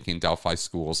generally speaking, Delphi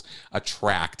schools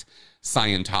attract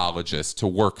Scientologists to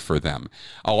work for them.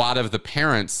 A lot of the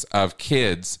parents of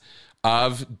kids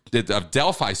of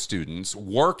Delphi students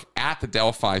work at the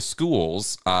Delphi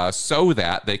schools so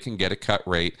that they can get a cut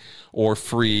rate or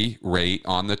free rate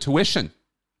on the tuition,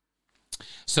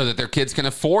 so that their kids can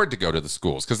afford to go to the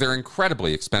schools, because they're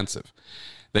incredibly expensive.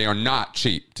 They are not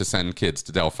cheap to send kids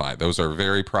to Delphi. Those are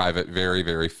very private, very,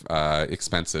 very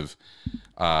expensive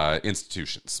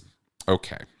institutions.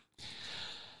 Okay.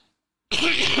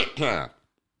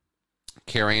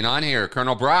 Carrying on here,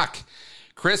 Colonel Brock.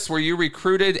 Chris, were you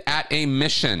recruited at a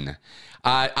mission?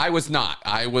 I was not.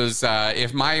 I was,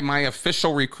 if my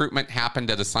official recruitment happened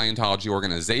at a Scientology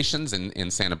organizations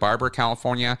in Santa Barbara,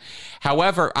 California.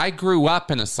 However, I grew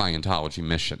up in a Scientology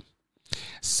mission.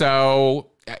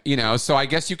 So, so I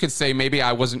guess you could say maybe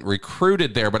I wasn't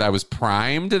recruited there, but I was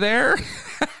primed there.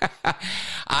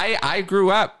 I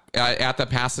grew up at the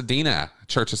Pasadena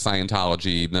Church of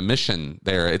Scientology, the mission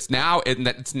there. It's now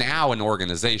an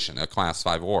organization, a Class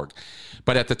 5 org.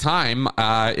 But at the time,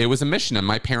 it was a mission, and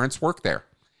my parents worked there.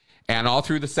 And all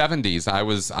through the 70s, I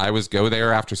was go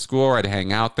there after school, or I'd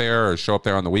hang out there or show up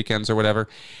there on the weekends or whatever.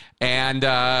 And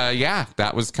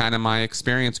that was kind of my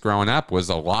experience growing up, was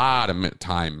a lot of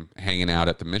time hanging out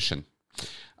at the mission.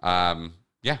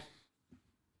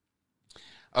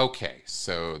 Okay,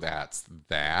 so that's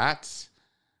that.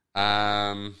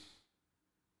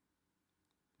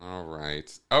 All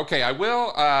right. Okay, I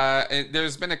will.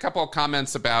 There's been a couple of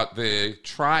comments about the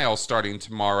trial starting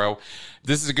tomorrow.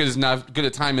 This is good a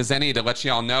time as any to let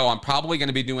you all know I'm probably going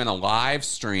to be doing a live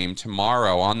stream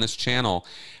tomorrow on this channel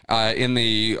in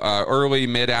the early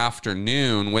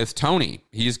mid-afternoon with Tony.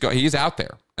 He's out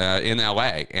there in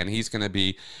LA, and he's going to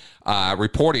be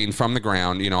reporting from the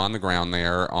ground, on the ground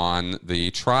there on the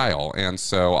trial. And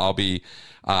so I'll be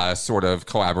sort of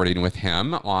collaborating with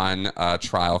him on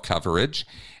trial coverage.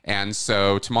 And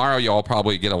so tomorrow you'll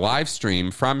probably get a live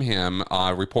stream from him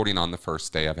reporting on the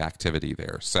first day of activity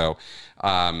there. So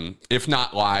if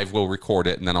not live, we'll record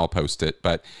it and then I'll post it.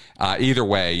 But either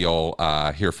way, you'll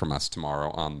hear from us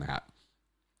tomorrow on that.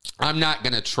 I'm not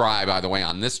going to try, by the way,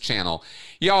 on this channel.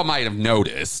 Y'all might have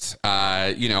noticed,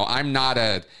 I'm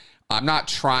not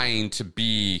trying to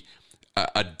be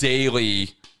a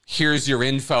daily, here's your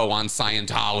info on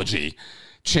Scientology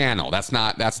channel. That's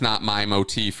not my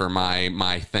motif or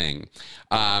my thing.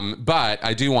 But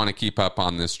I do want to keep up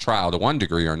on this trial to one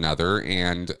degree or another.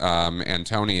 And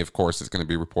Tony, of course, is going to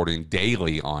be reporting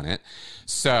daily on it.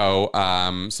 So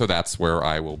that's where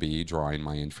I will be drawing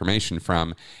my information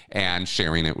from and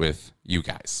sharing it with you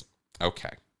guys.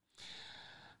 Okay.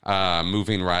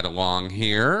 Moving right along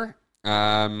here.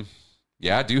 Do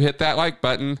hit that like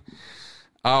button.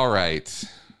 All right.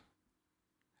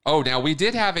 Oh, now we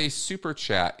did have a super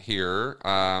chat here.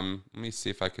 Let me see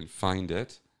if I can find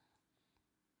it.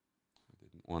 I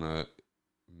didn't want to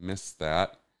miss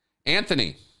that.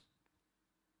 Anthony.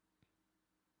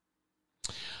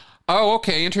 Oh,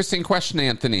 okay. Interesting question,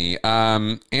 Anthony.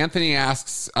 Anthony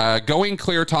asks, Going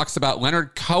Clear talks about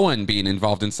Leonard Cohen being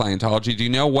involved in Scientology. Do you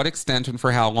know what extent and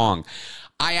for how long?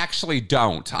 I actually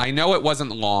don't. I know it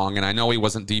wasn't long, and I know he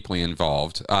wasn't deeply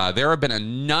involved. There have been a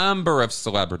number of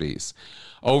celebrities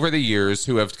over the years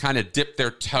who have kind of dipped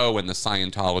their toe in the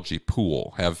Scientology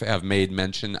pool, have made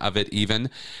mention of it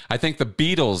even. I think the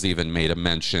Beatles even made a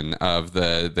mention of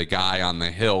the guy on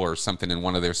the hill or something in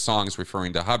one of their songs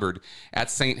referring to Hubbard at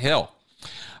St. Hill.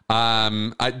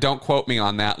 Don't quote me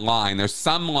on that line. There's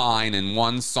some line in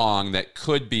one song that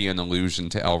could be an allusion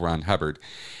to L. Ron Hubbard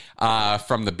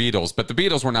from the Beatles, but the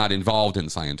Beatles were not involved in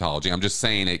Scientology. I'm just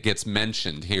saying it gets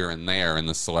mentioned here and there in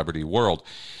the celebrity world.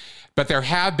 But there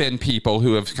have been people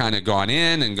who have kind of gone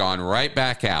in and gone right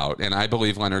back out, and I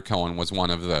believe Leonard Cohen was one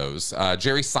of those.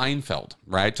 Jerry Seinfeld,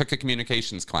 right, took a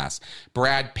communications class.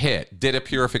 Brad Pitt did a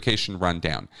purification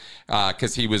rundown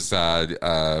because he was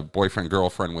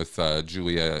boyfriend-girlfriend with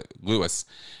Juliette Lewis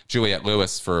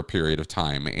for a period of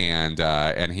time,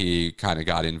 and he kind of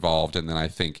got involved, and then I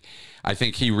think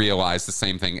he realized the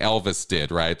same thing Elvis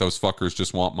did, right? Those fuckers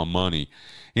just want my money.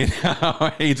 He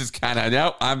just kind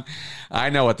of, I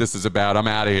know what this is about. I'm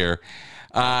out of here.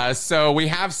 So we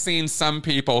have seen some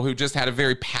people who just had a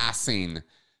very passing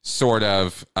sort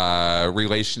of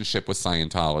relationship with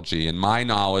Scientology. And my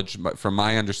knowledge, from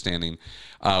my understanding,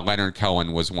 Leonard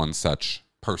Cohen was one such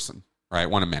person, right?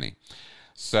 One of many.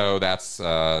 So that's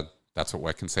what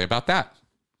I can say about that.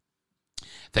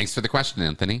 Thanks for the question,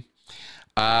 Anthony.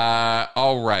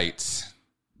 All right.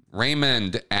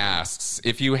 Raymond asks,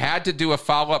 if you had to do a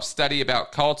follow-up study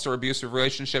about cults or abusive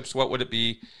relationships, what would it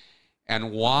be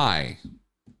and why?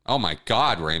 Oh my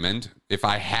God, Raymond. If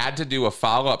I had to do a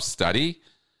follow-up study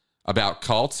about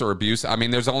cults or abuse,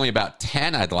 there's only about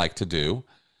 10 I'd like to do.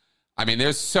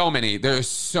 There's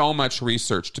so much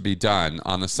research to be done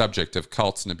on the subject of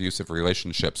cults and abusive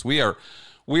relationships. We are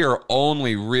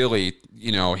only really,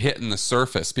 hitting the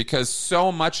surface because so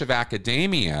much of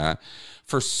academia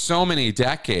for so many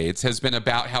decades has been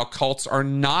about how cults are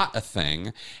not a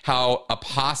thing, how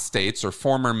apostates or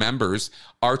former members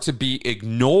are to be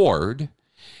ignored,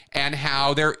 and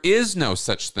how there is no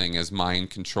such thing as mind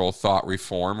control, thought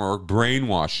reform, or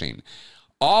brainwashing.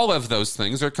 All of those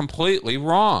things are completely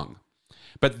wrong.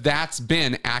 But that's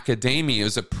been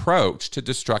academia's approach to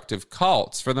destructive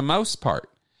cults for the most part.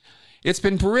 It's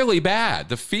been really bad.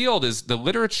 The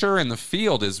literature and the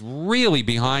field is really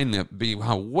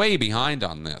way behind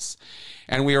on this.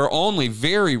 And we are only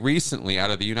very recently out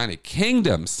of the United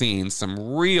Kingdom seeing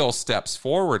some real steps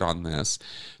forward on this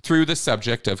through the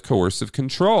subject of coercive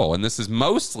control. And this is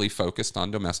mostly focused on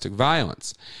domestic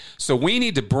violence. So we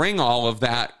need to bring all of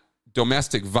that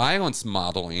domestic violence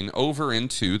modeling over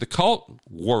into the cult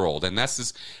world. And this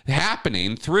is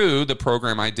happening through the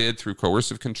program I did through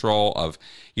coercive control of,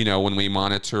 when we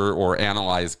monitor or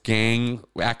analyze gang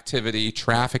activity,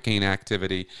 trafficking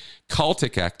activity,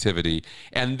 cultic activity.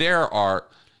 And there are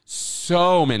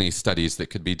so many studies that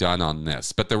could be done on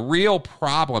this. But the real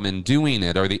problem in doing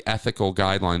it are the ethical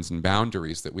guidelines and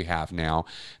boundaries that we have now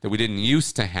that we didn't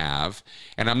used to have.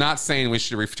 And I'm not saying we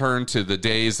should return to the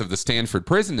days of the Stanford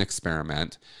prison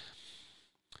experiment,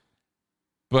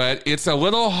 but it's a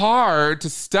little hard to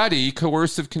study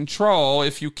coercive control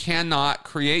if you cannot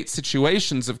create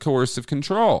situations of coercive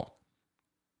control.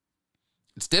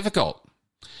 It's difficult.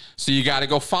 So you got to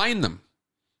go find them.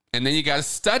 And then you got to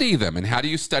study them. And how do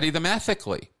you study them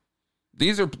ethically?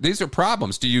 These are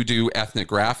problems. Do you do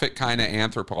ethnographic kind of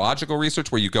anthropological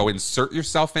research where you go insert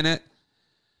yourself in it?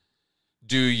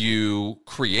 Do you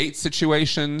create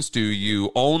situations? Do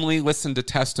you only listen to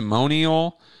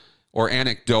testimonial or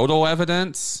anecdotal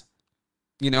evidence?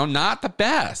 Not the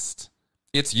best.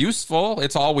 It's useful.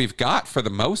 It's all we've got for the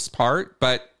most part.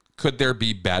 But could there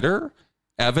be better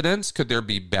evidence? Could there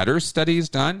be better studies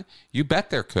done? You bet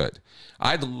there could.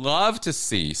 I'd love to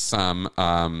see some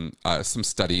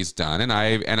studies done, and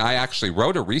I actually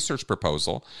wrote a research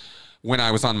proposal when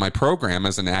I was on my program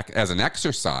as an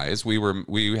exercise.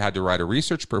 We had to write a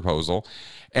research proposal,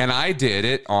 and I did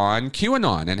it on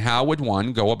QAnon and how would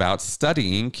one go about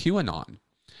studying QAnon.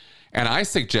 And I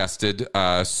suggested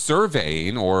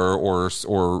surveying or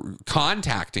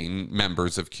contacting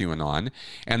members of QAnon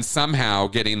and somehow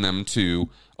getting them to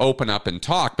open up and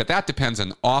talk. But that depends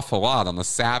an awful lot on the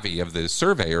savvy of the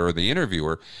surveyor or the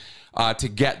interviewer to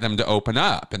get them to open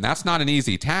up. And that's not an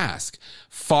easy task.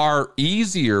 Far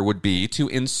easier would be to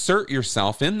insert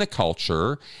yourself in the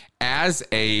culture as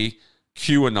a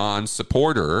QAnon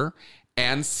supporter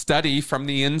and study from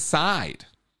the inside.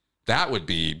 That would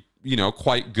be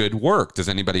quite good work. Does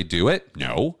anybody do it?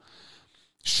 No.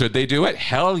 Should they do it?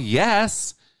 Hell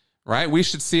yes. Right? We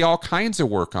should see all kinds of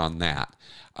work on that.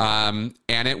 And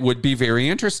it would be very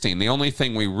interesting. The only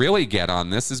thing we really get on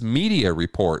this is media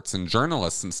reports and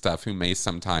journalists and stuff who may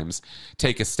sometimes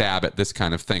take a stab at this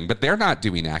kind of thing. But they're not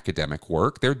doing academic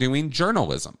work. They're doing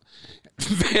journalism.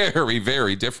 Very,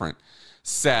 very different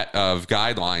set of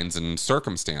guidelines and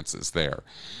circumstances there.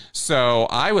 So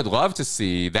I would love to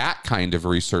see that kind of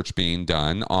research being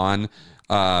done on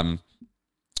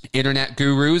internet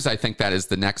gurus. I think that is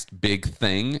the next big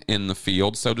thing in the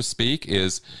field, so to speak,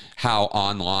 is how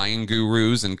online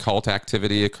gurus and cult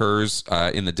activity occurs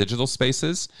in the digital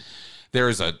spaces.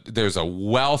 There's a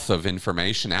wealth of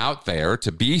information out there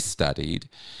to be studied,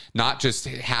 not just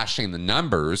hashing the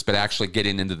numbers, but actually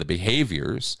getting into the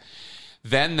behaviors.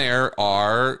 Then there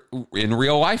are in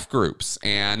real life groups,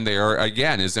 and there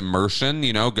again is immersion,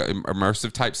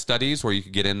 immersive type studies where you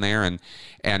could get in there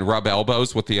and rub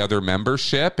elbows with the other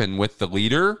membership and with the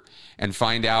leader and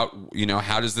find out,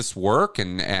 how does this work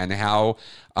and how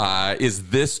is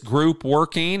this group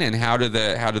working and how do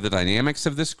the dynamics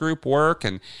of this group work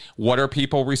and what are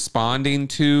people responding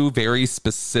to very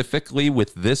specifically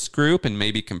with this group, and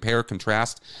maybe compare,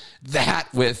 contrast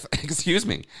that with,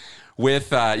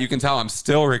 you can tell I'm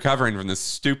still recovering from this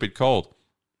stupid cold.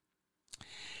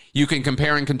 You can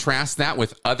compare and contrast that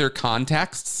with other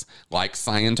contexts like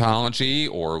Scientology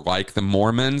or like the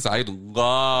Mormons. I'd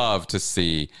love to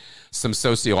see some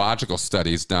sociological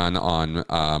studies done on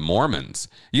Mormons.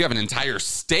 You have an entire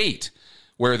state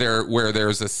where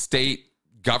there's a state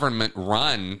government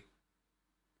run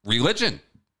religion,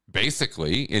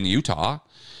 basically, in Utah.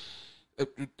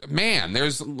 Man,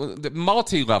 there's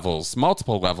multiple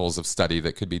levels of study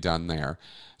that could be done there.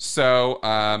 So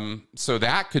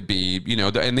that could be,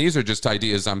 and these are just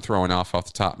ideas I'm throwing off the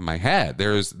top of my head.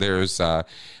 There's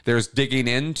digging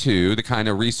into the kind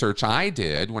of research I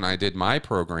did when I did my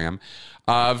program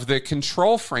of the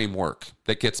control framework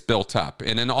that gets built up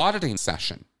in an auditing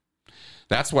session.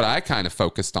 That's what I kind of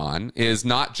focused on, is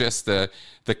not just the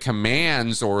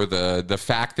commands or the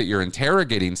fact that you're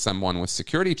interrogating someone with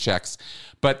security checks,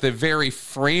 but the very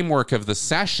framework of the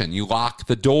session. You lock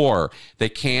the door. They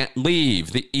can't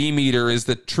leave. The e-meter is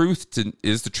the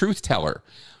truth teller.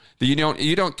 You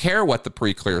don't care what the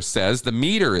pre-clear says. The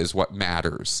meter is what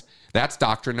matters. That's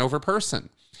doctrine over person.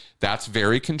 That's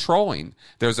very controlling.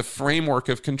 There's a framework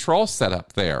of control set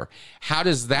up there. How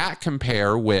does that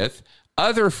compare with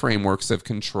other frameworks of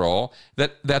control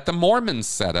that the Mormons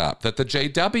set up, that the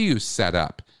JWs set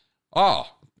up? Oh,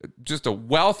 just a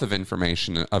wealth of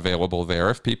information available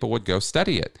there if people would go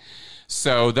study it.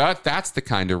 So that's the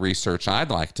kind of research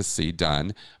I'd like to see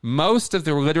done. Most of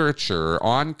the literature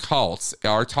on cults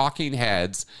are talking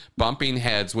heads bumping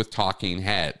heads with talking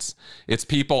heads. It's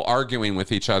people arguing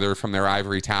with each other from their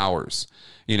ivory towers.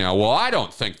 Well, I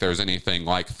don't think there's anything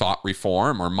like thought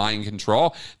reform or mind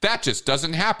control. That just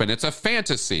doesn't happen. It's a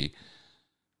fantasy.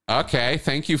 Okay,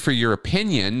 thank you for your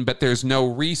opinion, but there's no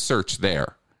research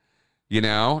there.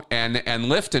 And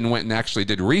Lifton went and actually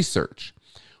did research.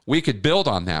 We could build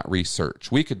on that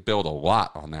research. We could build a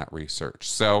lot on that research.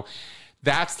 So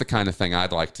that's the kind of thing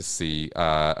I'd like to see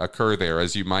occur there.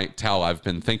 As you might tell, I've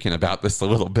been thinking about this a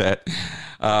little bit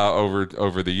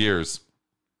over the years.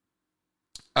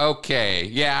 Okay.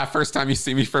 Yeah, first time you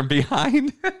see me from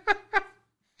behind.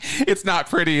 It's not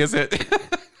pretty, is it?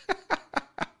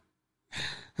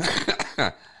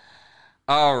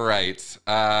 All right.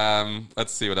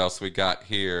 Let's see what else we got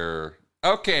here.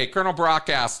 Okay, Colonel Brock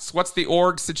asks, what's the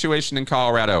org situation in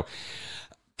Colorado?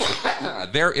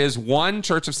 There is one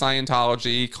Church of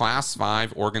Scientology Class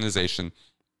 5 organization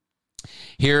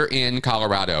here in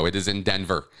Colorado. It is in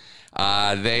Denver.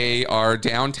 They are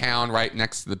downtown right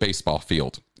next to the baseball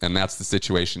field, and that's the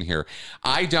situation here.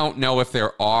 I don't know if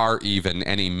there are even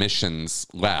any missions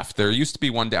left. There used to be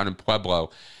one down in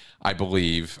Pueblo, I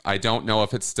believe. I don't know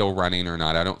if it's still running or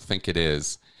not. I don't think it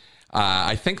is.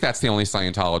 I think that's the only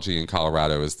Scientology in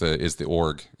Colorado is the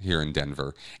org here in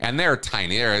Denver, and they're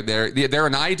tiny. They're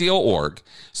an ideal org,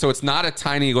 so it's not a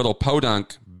tiny little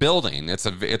podunk building. It's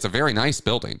a very nice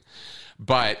building,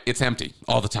 but it's empty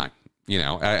all the time.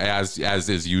 As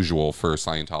is usual for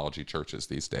Scientology churches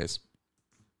these days.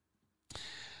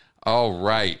 All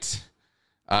right,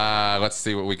 let's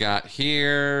see what we got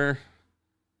here.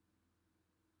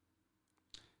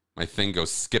 My thing goes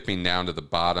skipping down to the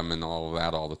bottom and all of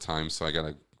that all the time, so I got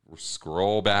to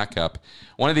scroll back up.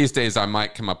 One of these days I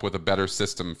might come up with a better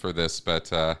system for this,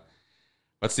 but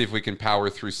let's see if we can power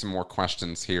through some more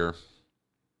questions here.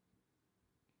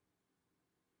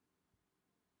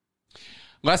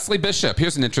 Leslie Bishop,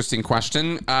 here's an interesting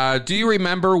question. Do you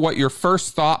remember what your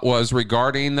first thought was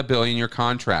regarding the billion-year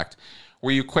contract?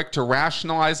 Were you quick to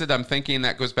rationalize it? I'm thinking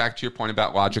that goes back to your point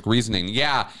about logic reasoning.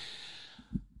 Yeah.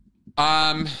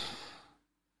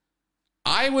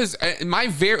 I was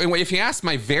if you ask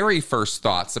my very first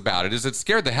thoughts about it, is it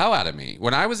scared the hell out of me.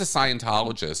 When I was a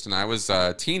Scientologist and I was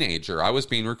a teenager, I was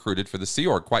being recruited for the Sea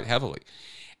Org quite heavily,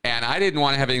 and I didn't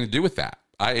want to have anything to do with that.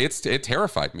 It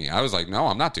terrified me. I was like, no,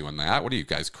 I'm not doing that. What are you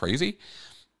guys, crazy?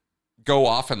 Go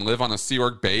off and live on a Sea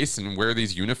Org base and wear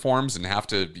these uniforms and have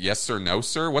to yes sir, no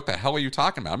sir? What the hell are you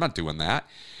talking about? I'm not doing that.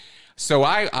 So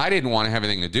I didn't want to have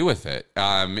anything to do with it.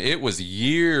 It was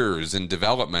years in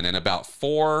development and about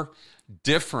 4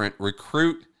 different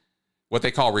what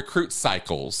they call recruit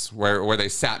cycles, where they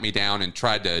sat me down and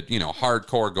tried to,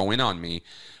 hardcore go in on me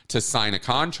to sign a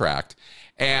contract.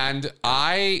 And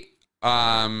I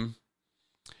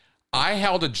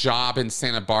held a job in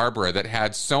Santa Barbara that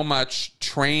had so much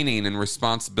training and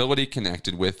responsibility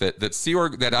connected with it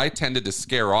that I tended to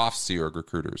scare off Sea Org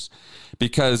recruiters,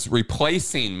 because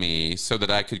replacing me so that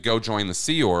I could go join the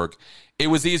Sea Org, it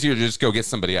was easier to just go get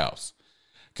somebody else.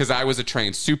 Because I was a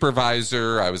trained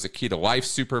supervisor, I was a Key to Life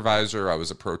supervisor, I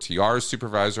was a Pro-TR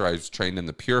supervisor, I was trained in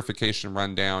the purification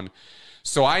rundown.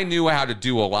 So I knew how to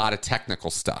do a lot of technical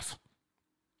stuff.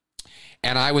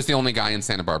 And I was the only guy in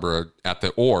Santa Barbara at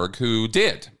the org who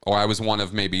did. Or I was one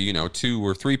of maybe, 2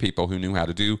 or 3 people who knew how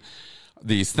to do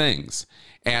these things.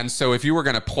 And so if you were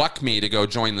going to pluck me to go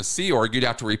join the Sea Org, you'd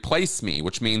have to replace me,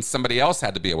 which means somebody else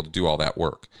had to be able to do all that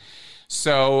work.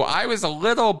 So I was a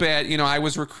little bit, I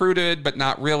was recruited, but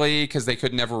not really, because they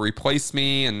could never replace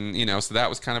me. And, so that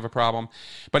was kind of a problem.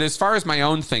 But as far as my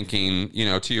own thinking,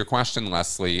 to your question,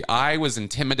 Leslie, I was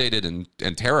intimidated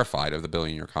and terrified of the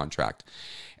billion-year contract.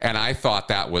 And I thought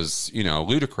that was,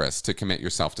 ludicrous to commit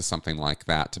yourself to something like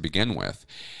that to begin with.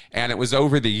 And it was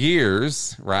over the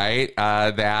years, right,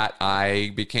 that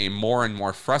I became more and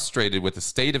more frustrated with the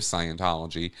state of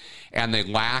Scientology and the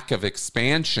lack of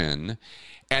expansion.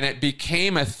 And it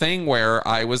became a thing where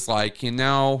I was like,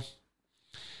 I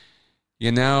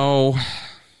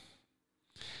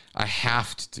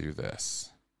have to do this.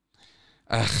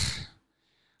 I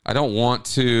don't want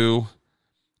to.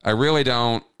 I really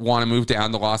don't want to move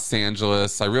down to Los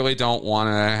Angeles. I really don't want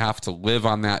to have to live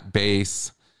on that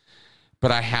base.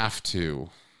 But I have to,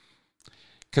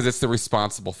 because it's the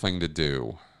responsible thing to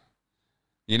do.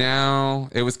 You know,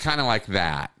 it was kind of like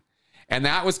that. And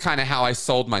that was kind of how I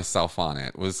sold myself on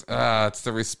it was, it's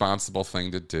the responsible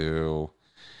thing to do.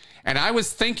 And I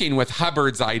was thinking with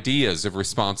Hubbard's ideas of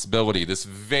responsibility, this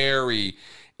very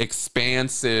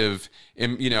expansive,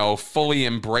 fully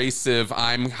embracive,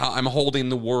 I'm holding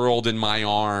the world in my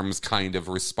arms kind of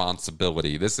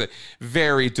responsibility. This is a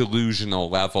very delusional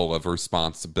level of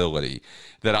responsibility,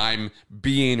 that I'm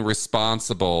being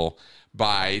responsible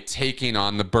by taking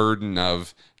on the burden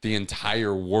of the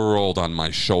entire world on my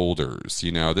shoulders.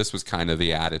 This was kind of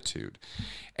the attitude.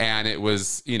 And it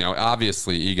was,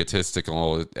 obviously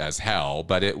egotistical as hell,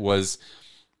 but it was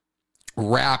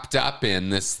wrapped up in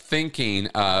this thinking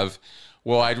of,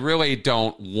 well, I really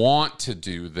don't want to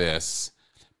do this,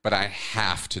 but I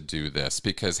have to do this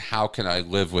because how can I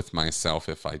live with myself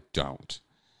if I don't?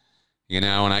 And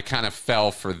I kind of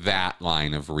fell for that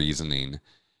line of reasoning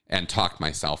and talked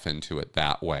myself into it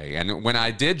that way. And when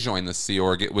I did join the Sea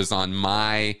Org, it was on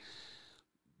my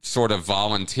sort of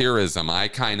volunteerism. I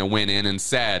kind of went in and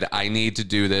said, I need to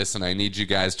do this and I need you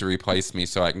guys to replace me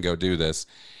so I can go do this.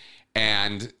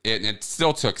 And it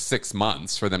still took 6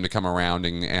 months for them to come around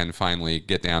and finally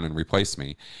get down and replace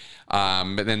me.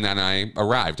 But then I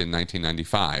arrived in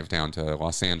 1995 down to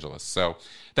Los Angeles. So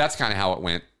that's kind of how it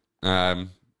went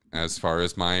as far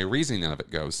as my reasoning of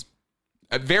it goes.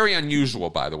 Very unusual,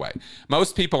 by the way.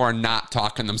 Most people are not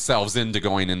talking themselves into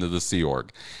going into the Sea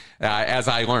Org, as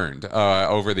I learned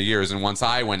over the years. And once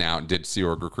I went out and did Sea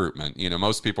Org recruitment,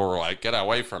 most people were like, get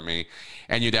away from me.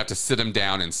 And you'd have to sit them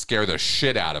down and scare the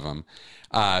shit out of them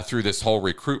through this whole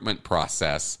recruitment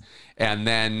process. And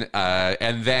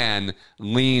then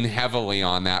lean heavily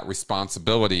on that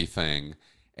responsibility thing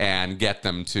and get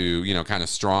them to, kind of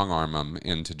strong arm them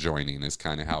into joining is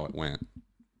kind of how it went.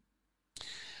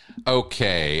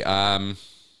 Okay.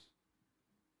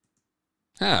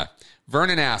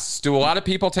 Vernon asks, do a lot of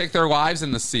people take their lives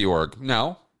in the Sea Org?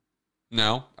 No.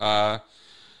 No.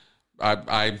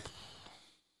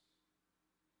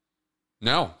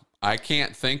 No. I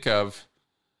can't think of...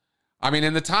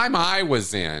 in the time I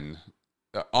was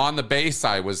on the base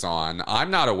I was on, I'm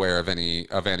not aware of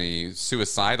any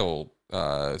suicidal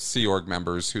Sea Org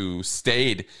members who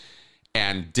stayed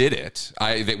and did it.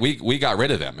 We got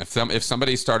rid of them. If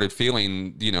somebody started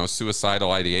feeling,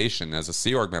 suicidal ideation as a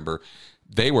Sea Org member,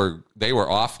 they were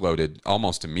offloaded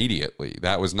almost immediately.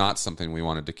 That was not something we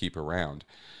wanted to keep around.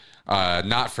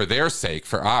 Not for their sake,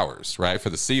 for ours, right? For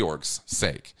the Sea Org's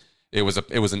sake. It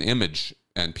was an image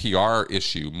and PR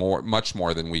issue much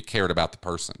more than we cared about the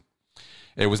person.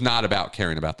 It was not about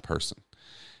caring about the person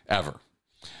ever.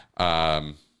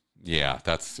 Yeah,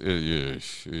 that's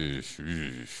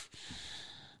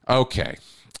okay.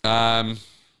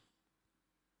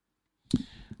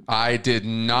 I did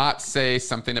not say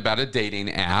something about a dating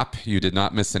app. You did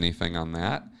not miss anything on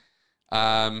that.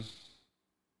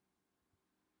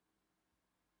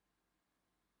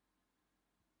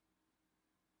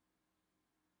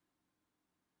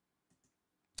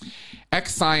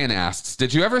 X-Cyan asks,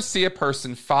 did you ever see a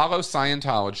person follow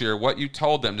Scientology or what you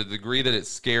told them to the degree that it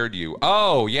scared you?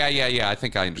 Oh, yeah. I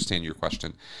think I understand your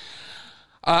question.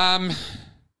 Not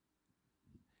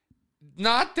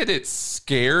that it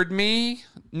scared me.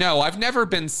 No, I've never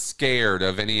been scared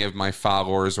of any of my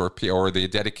followers or the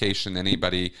dedication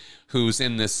anybody who's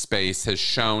in this space has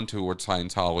shown towards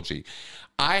Scientology.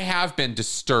 I have been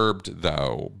disturbed,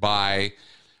 though, by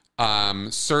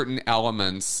certain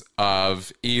elements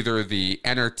of either the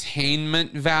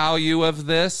entertainment value of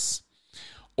this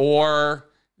or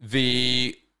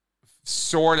the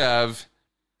sort of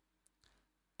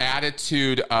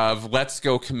attitude of let's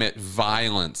go commit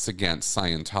violence against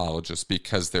Scientologists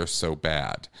because they're so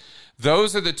bad.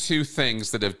 Those are the two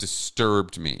things that have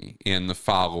disturbed me in the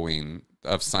following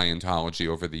of Scientology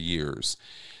over the years.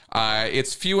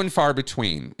 It's few and far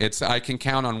between. I can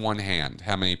count on one hand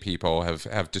how many people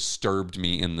have disturbed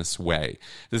me in this way.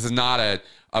 This is not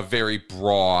a very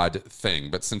broad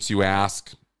thing, but since you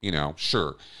ask,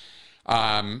 sure.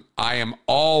 I am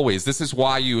always, this is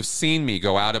why you've seen me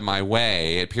go out of my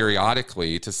way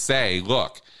periodically to say,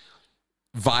 look,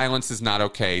 violence is not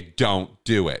okay. Don't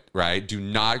do it, right? Do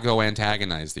not go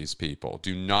antagonize these people.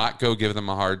 Do not go give them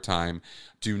a hard time.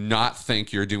 Do not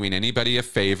think you're doing anybody a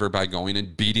favor by going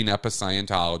and beating up a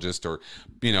Scientologist or,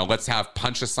 let's have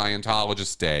Punch a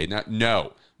Scientologist Day.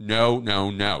 No.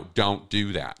 Don't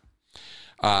do that.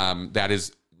 That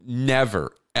is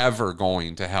never, ever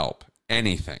going to help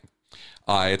anything.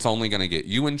 It's only going to get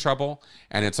you in trouble,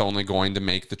 and it's only going to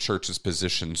make the church's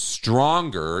position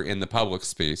stronger in the public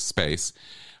space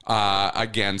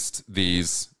against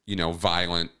these,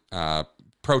 violent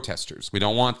protesters. We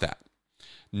don't want that.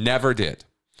 Never did.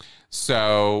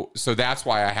 So that's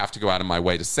why I have to go out of my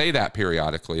way to say that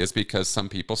periodically, is because some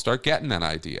people start getting that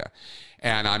idea.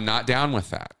 And I'm not down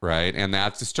with that, right? And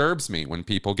that disturbs me when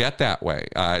people get that way.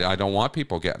 I don't want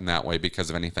people getting that way because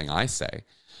of anything I say.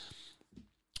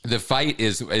 The fight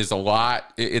is a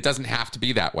lot. It doesn't have to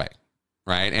be that way,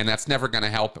 right? And that's never going to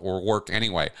help or work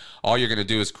anyway. All you're going to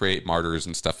do is create martyrs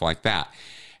and stuff like that.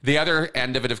 The other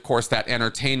end of it, of course, that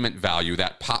entertainment value,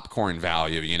 that popcorn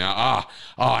value,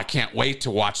 I can't wait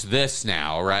to watch this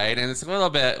now, right? And it's a little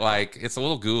bit like, it's a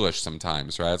little ghoulish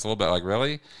sometimes, right? It's a little bit like,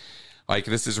 really? Like,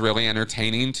 this is really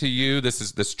entertaining to you? This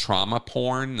is this trauma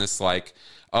porn, this like,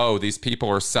 oh, these people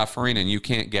are suffering and you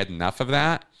can't get enough of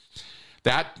that?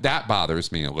 That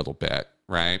bothers me a little bit,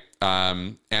 right?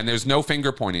 And there's no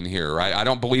finger pointing here, right? I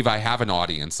don't believe I have an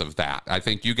audience of that. I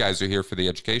think you guys are here for the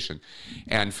education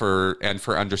and for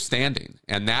understanding.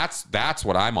 And that's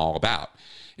what I'm all about,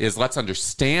 is let's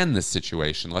understand this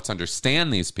situation. Let's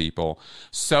understand these people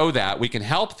so that we can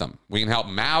help them. We can help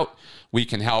them out. We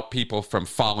can help people from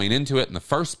falling into it in the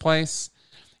first place.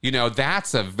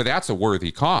 That's a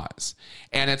worthy cause.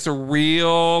 And it's a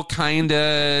real kind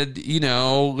of,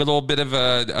 little bit of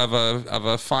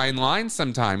a fine line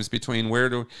sometimes between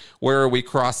where are we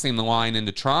crossing the line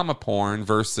into trauma porn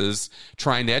versus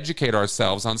trying to educate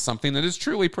ourselves on something that is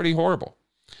truly pretty horrible.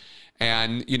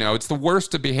 And, it's the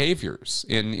worst of behaviors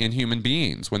in human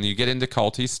beings. When you get into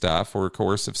culty stuff or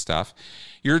coercive stuff,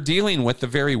 you're dealing with the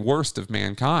very worst of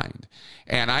mankind.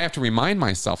 And I have to remind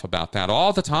myself about that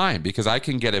all the time, because I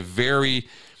can get a very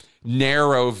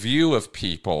narrow view of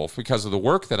people because of the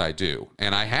work that I do.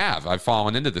 And I've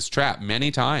fallen into this trap many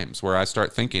times where I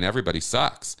start thinking everybody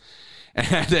sucks.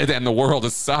 And the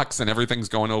world sucks and everything's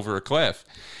going over a cliff.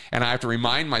 And I have to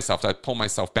remind myself, I pull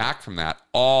myself back from that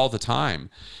all the time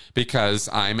because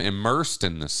I'm immersed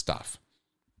in this stuff.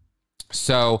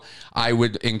 So I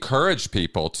would encourage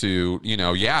people to,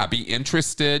 be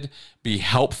interested, be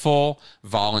helpful,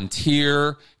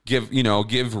 volunteer,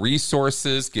 give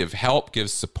resources, give help, give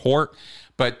support,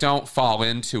 but don't fall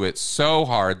into it so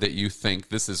hard that you think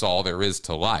this is all there is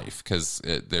to life, because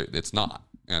it's not.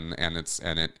 And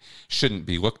it shouldn't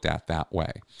be looked at that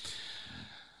way.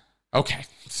 Okay,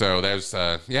 so there's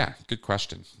good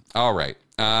question. All right,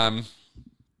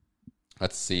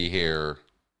 let's see here.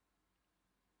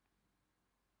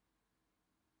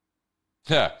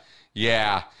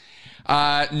 Yeah.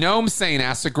 Gnome Sane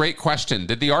asks a great question.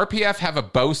 Did the RPF have a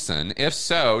bosun? If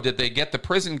so, did they get the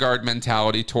prison guard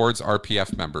mentality towards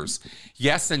RPF members?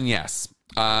 Yes and yes.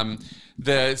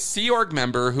 The Sea Org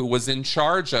member who was in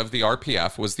charge of the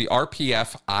RPF was the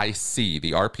RPF IC,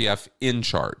 the RPF in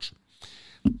charge.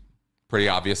 Pretty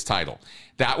obvious title.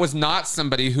 That was not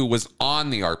somebody who was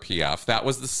on the RPF. That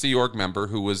was the Sea Org member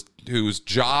whose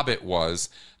job it was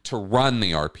to run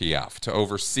the RPF, to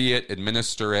oversee it,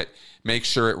 administer it, make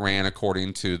sure it ran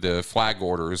according to the flag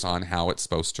orders on how it's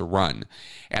supposed to run.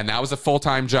 And that was a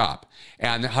full-time job.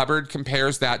 And Hubbard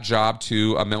compares that job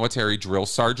to a military drill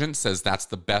sergeant, says that's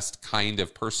the best kind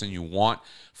of person you want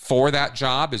for that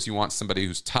job, is you want somebody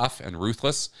who's tough and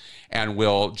ruthless and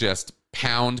will just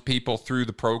pound people through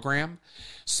the program.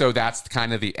 So that's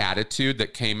kind of the attitude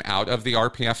that came out of the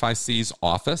RPFIC's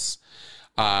office.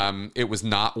 It was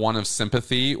not one of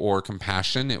sympathy or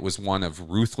compassion. It was one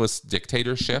of ruthless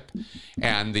dictatorship.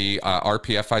 And the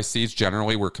RPFICs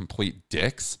generally were complete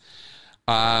dicks.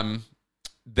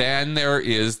 Then there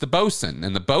is the bosun.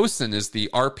 And the bosun is the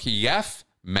RPF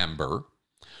member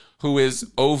who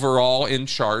is overall in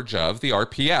charge of the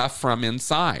RPF from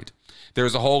inside.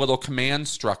 There's a whole little command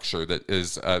structure that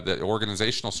is the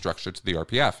organizational structure to the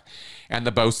RPF. And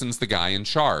the bosun's the guy in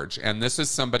charge. And this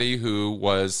is somebody who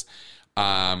was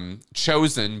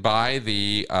chosen by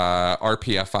the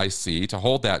RPFIC to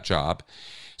hold that job.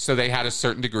 So they had a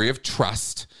certain degree of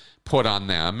trust put on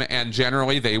them. And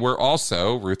generally, they were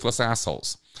also ruthless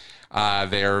assholes.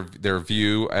 Their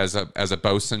view as a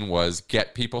bosun was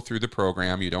get people through the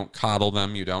program. You don't coddle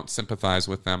them. You don't sympathize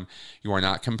with them. You are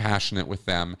not compassionate with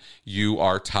them. You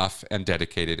are tough and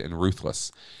dedicated and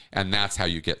ruthless. And that's how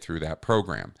you get through that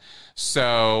program.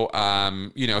 So,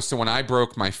 so when I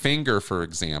broke my finger, for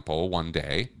example, one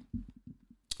day,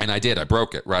 and I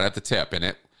broke it right at the tip, and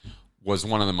it was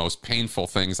one of the most painful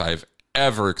things I've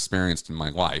ever experienced in my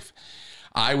life.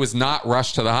 I was not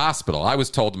rushed to the hospital. I was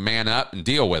told to man up and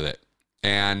deal with it.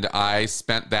 And I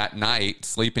spent that night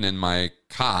sleeping in my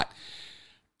cot,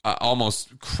 I was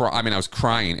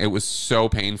crying. It was so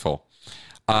painful.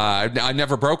 I'd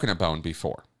never broken a bone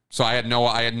before. So I had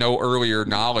no earlier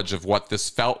knowledge of what this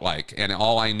felt like. And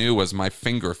all I knew was my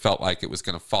finger felt like it was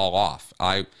going to fall off.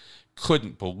 I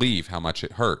couldn't believe how much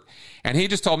it hurt. And he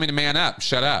just told me to man up,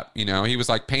 shut up. You know, he was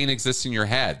like, pain exists in your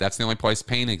head. That's the only place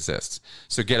pain exists.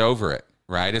 So get over it,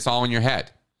 right? It's all in your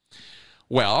head.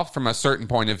 Well, from a certain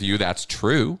point of view, that's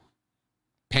true.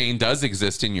 Pain does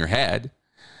exist in your head.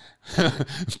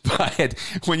 But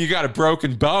when you got a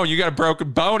broken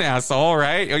bone, asshole,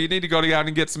 right? You need to go out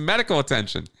and get some medical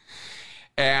attention.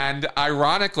 And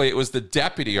ironically, it was the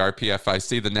deputy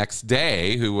RPFIC the next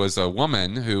day, who was a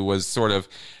woman who was sort of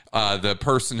the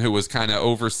person who was kind of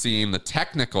overseeing the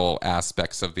technical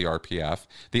aspects of the RPF,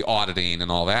 the auditing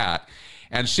and all that.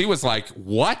 And she was like,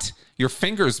 what? Your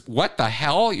fingers, what the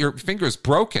hell? Your finger's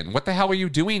broken. What the hell are you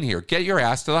doing here? Get your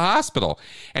ass to the hospital.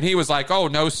 And he was like, oh,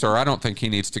 no, sir, I don't think he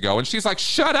needs to go. And she's like,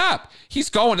 shut up. He's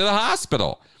going to the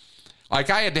hospital. Like,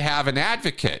 I had to have an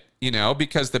advocate, you know,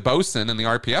 because the bosun and the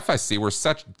RPFIC were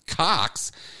such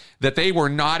cocks that they were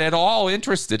not at all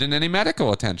interested in any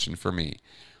medical attention for me.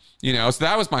 You know, so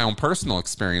that was my own personal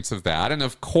experience of that. And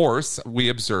of course, we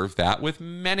observed that with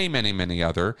many, many, many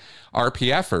other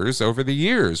RPFers over the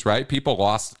years, right? People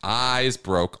lost eyes,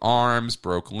 broke arms,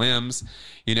 broke limbs,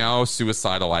 you know,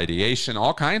 suicidal ideation,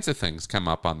 all kinds of things come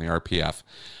up on the RPF.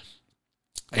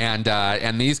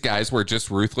 And these guys were just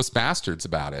ruthless bastards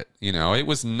about it. You know, it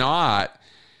was not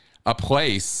a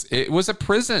place, it was a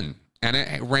prison, and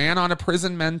it ran on a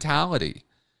prison mentality.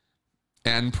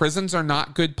 And prisons are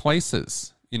not good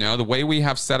places. You know, the way we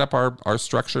have set up our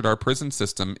structured our prison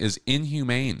system is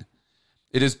inhumane.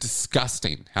 It is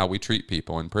disgusting how we treat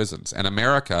people in prisons. And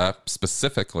America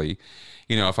specifically,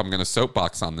 you know, if I'm going to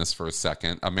soapbox on this for a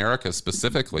second, America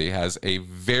specifically has a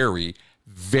very,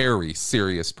 very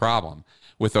serious problem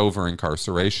with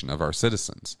over-incarceration of our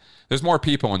citizens. There's more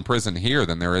people in prison here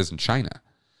than there is in China.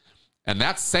 And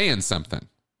that's saying something.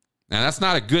 Now, that's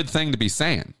not a good thing to be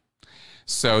saying.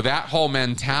 So that whole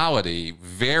mentality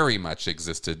very much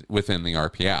existed within the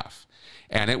RPF.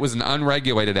 And it was an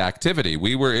unregulated activity.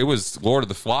 It was Lord of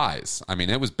the Flies. I mean,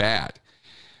 it was bad.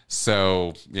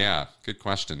 So, yeah, good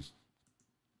question.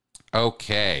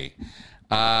 Okay.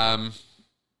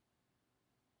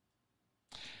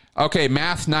 Okay,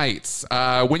 Math Nights.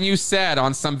 When you said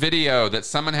on some video that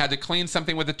someone had to clean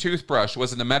something with a toothbrush,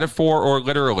 was it a metaphor or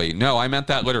literally? No, I meant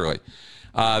that literally.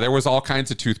 There was all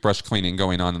kinds of toothbrush cleaning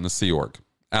going on in the Sea Org.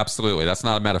 Absolutely. That's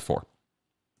not a metaphor.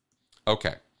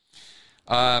 Okay.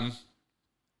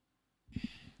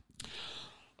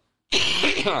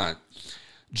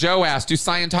 Joe asked, do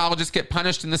Scientologists get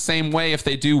punished in the same way if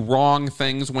they do wrong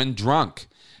things when drunk?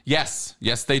 Yes.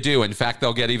 Yes, they do. In fact,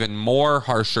 they'll get even more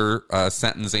harsher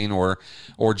sentencing or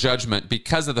judgment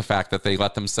because of the fact that they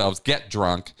let themselves get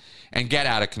drunk and get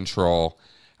out of control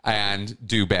and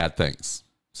do bad things.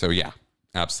 So, yeah.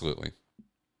 Absolutely.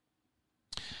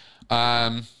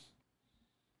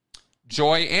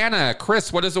 Joy Anna,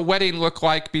 Chris, what does a wedding look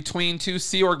like between two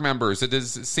Sea Org members? It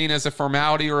is seen as a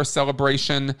formality or a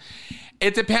celebration.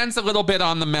 It depends a little bit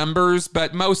on the members,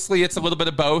 but mostly it's a little bit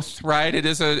of both, right? It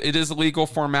is a legal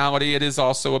formality. It is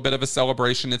also a bit of a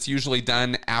celebration. It's usually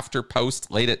done after post,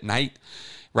 late at night,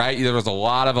 right? There was a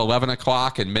lot of 11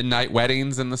 o'clock and midnight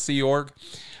weddings in the Sea Org.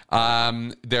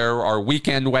 There are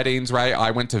weekend weddings, right?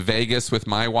 I went to Vegas with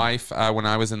my wife when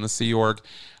I was in the Sea Org,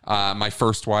 my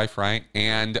first wife, right?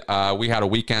 And we had a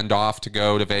weekend off to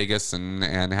go to Vegas and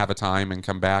have a time and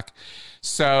come back.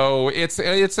 So it's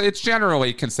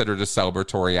generally considered a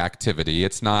celebratory activity.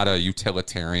 It's not a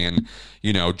utilitarian,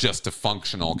 you know, just a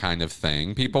functional kind of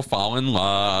thing. People fall in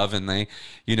love and they,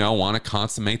 you know, want to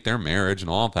consummate their marriage and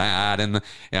all that. And,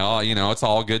 you know, it's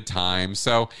all good time.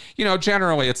 So, you know,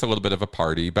 generally it's a little bit of a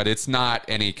party, but it's not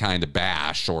any kind of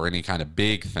bash or any kind of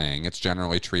big thing. It's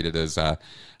generally treated as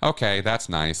okay, that's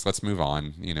nice. Let's move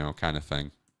on, you know, kind of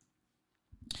thing.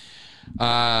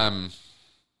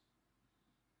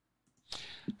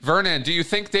 Vernon, do you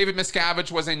think David Miscavige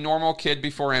was a normal kid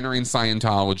before entering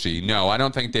Scientology? No, I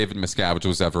don't think David Miscavige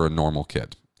was ever a normal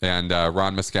kid. And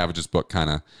Ron Miscavige's book kind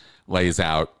of lays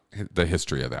out the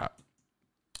history of that.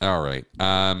 All right.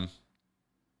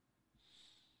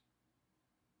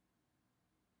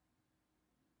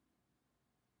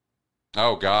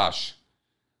 Oh, gosh.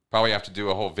 Probably have to do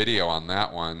a whole video on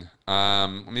that one.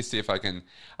 Let me see if I can.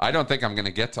 I don't think I'm going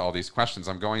to get to all these questions.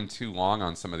 I'm going too long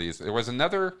on some of these. There was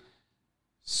another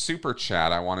super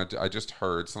chat I just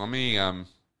heard. So let me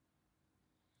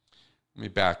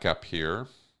back up here.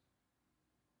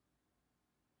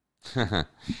 All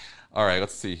right,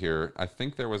 let's see here. I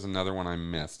think there was another one I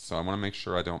missed, so I want to make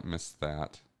sure I don't miss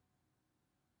that.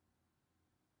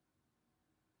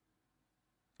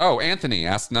 Oh, Anthony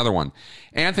asked another one.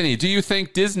 Anthony, do you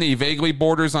think Disney vaguely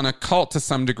borders on a cult to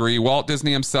some degree? Walt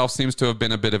Disney himself seems to have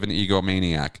been a bit of an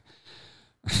egomaniac.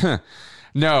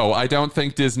 No, I don't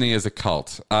think Disney is a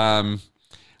cult.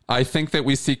 I think that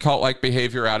we see cult-like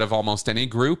behavior out of almost any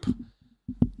group.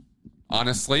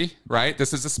 Honestly, right?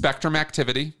 This is a spectrum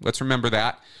activity. Let's remember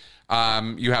that.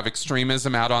 You have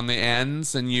extremism out on the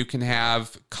ends, and you can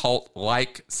have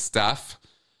cult-like stuff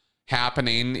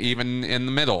happening even in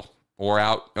the middle or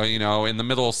out, in the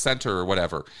middle center or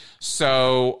whatever.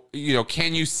 So,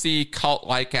 can you see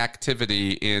cult-like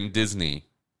activity in Disney?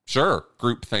 Sure.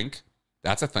 Groupthink.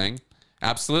 That's a thing.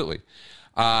 Absolutely.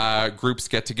 Groups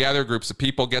get together. Groups of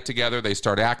people get together. They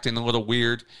start acting a little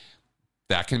weird.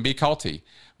 That can be culty.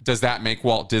 Does that make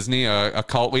Walt Disney a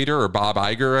cult leader or Bob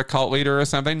Iger a cult leader or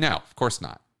something? No, of course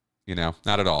not.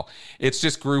 Not at all. It's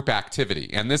just group activity.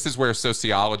 And this is where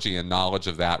sociology and knowledge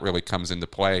of that really comes into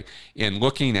play in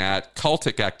looking at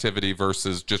cultic activity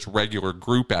versus just regular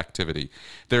group activity.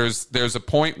 There's a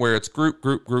point where it's group,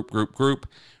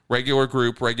 regular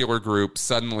group.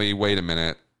 Suddenly, wait a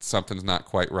minute, something's not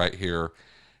quite right here.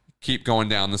 Keep going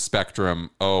down the spectrum.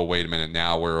 Oh, wait a minute.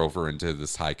 Now we're over into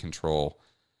this high control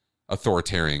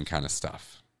authoritarian kind of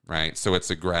stuff, right? So it's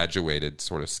a graduated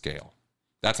sort of scale.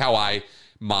 That's how I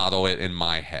model it in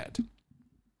my head.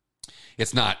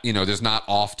 It's not, there's not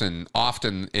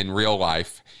often in real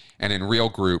life and in real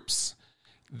groups,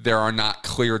 there are not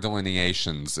clear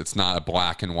delineations. It's not a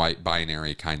black and white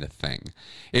binary kind of thing.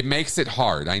 It makes it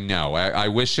hard. I know. I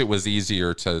wish it was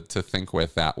easier to think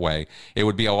with that way. It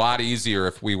would be a lot easier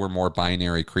if we were more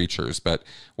binary creatures, but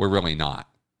we're really not.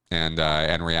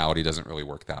 And reality doesn't really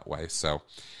work that way. So,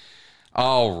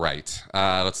 all right.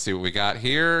 Let's see what we got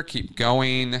here. Keep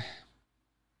going.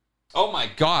 Oh my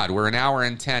God, we're an hour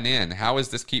and 10 in. How does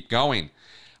this keep going?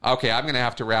 Okay, I'm going to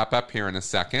have to wrap up here in a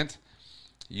second.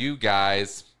 You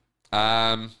guys.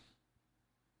 Vernon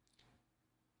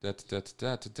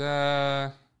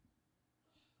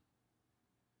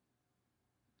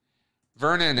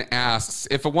asks,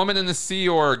 if a woman in the Sea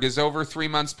Org is over 3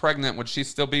 months pregnant, would she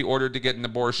still be ordered to get an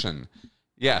abortion?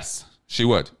 Yes, she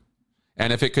would.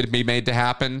 And if it could be made to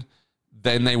happen,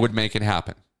 then they would make it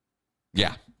happen.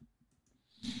 Yeah.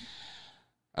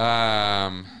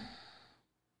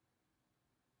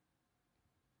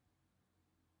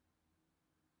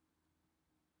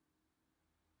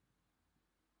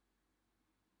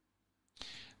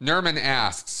 Nerman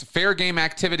asks, fair game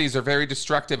activities are very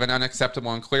destructive and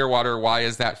unacceptable in Clearwater. Why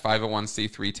is that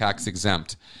 501c3 tax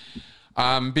exempt?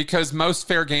 Because most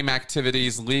fair game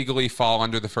activities legally fall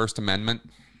under the First Amendment,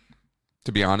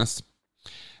 to be honest.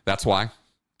 That's why.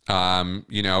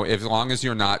 As long as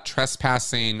you're not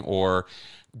trespassing or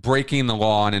breaking the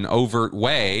law in an overt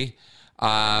way,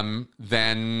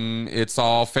 then it's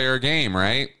all fair game,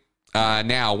 right?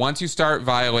 Now, once you start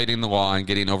violating the law and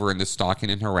getting over into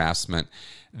stalking and harassment,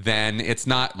 then it's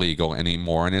not legal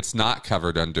anymore, and it's not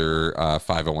covered under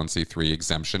 501c3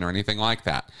 exemption or anything like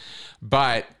that.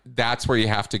 But that's where you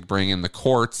have to bring in the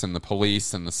courts and the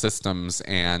police and the systems,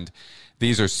 and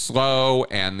these are slow,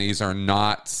 and these are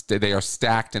not, they are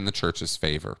stacked in the church's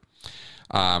favor.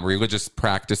 Religious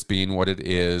practice being what it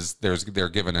is, they're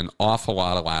given an awful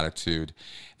lot of latitude.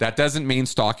 That doesn't mean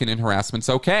stalking and harassment's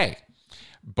okay.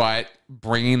 But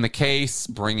bringing the case,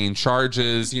 bringing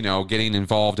charges, getting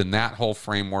involved in that whole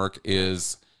framework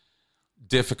is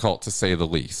difficult to say the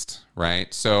least,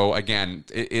 right? So again,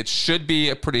 it should be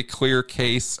a pretty clear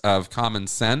case of common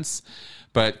sense,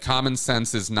 but common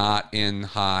sense is not in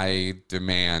high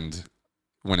demand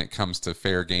when it comes to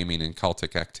fair gaming and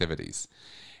cultic activities.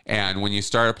 And when you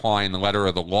start applying the letter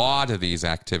of the law to these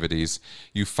activities,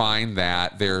 you find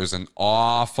that there's an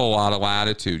awful lot of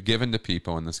latitude given to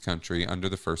people in this country under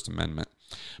the First Amendment,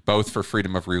 both for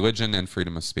freedom of religion and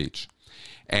freedom of speech.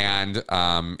 And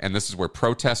this is where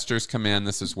protesters come in.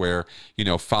 This is where,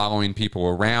 following people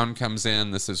around comes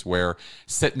in. This is where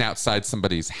sitting outside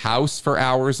somebody's house for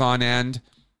hours on end,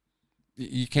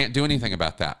 you can't do anything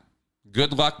about that.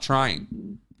 Good luck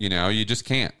trying. You just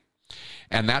can't.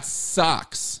 And that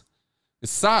sucks. It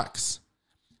sucks.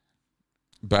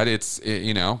 But it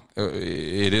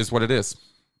is what it is.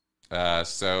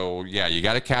 So, yeah, you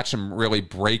got to catch them really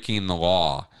breaking the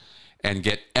law and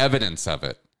get evidence of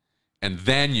it. And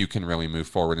then you can really move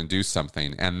forward and do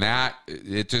something. And that,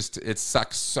 it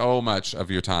sucks so much of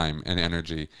your time and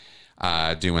energy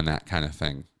doing that kind of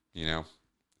thing. It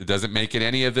doesn't make it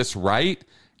any of this right.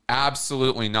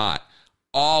 Absolutely not.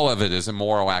 All of it is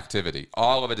immoral activity.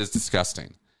 All of it is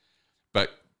disgusting.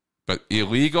 But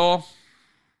illegal,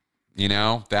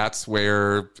 that's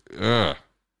where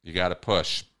you got to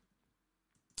push.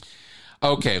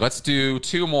 Okay, let's do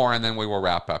 2 more and then we will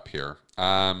wrap up here.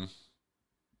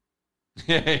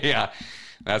 Yeah,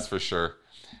 that's for sure.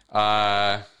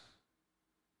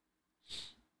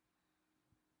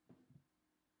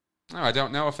 Oh, I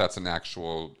don't know if that's an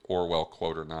actual Orwell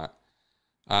quote or not.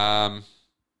 Um,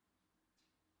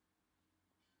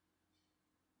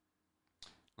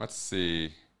 let's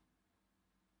see.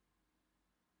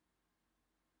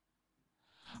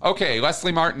 Okay,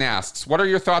 Leslie Martin asks, what are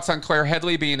your thoughts on Claire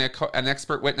Headley being an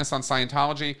expert witness on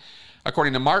Scientology?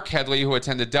 According to Mark Headley, who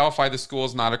attended Delphi, the school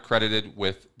is not accredited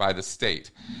by the state.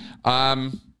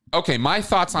 Okay, my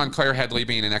thoughts on Claire Headley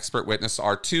being an expert witness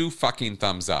are 2 fucking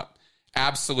thumbs up.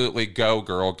 Absolutely, go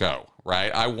girl, go,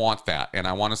 right? I want that, and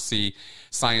I want to see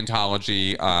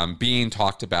Scientology being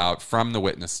talked about from the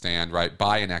witness stand, right,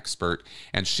 by an expert,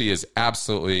 and she is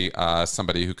absolutely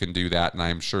somebody who can do that, and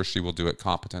I'm sure she will do it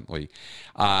competently.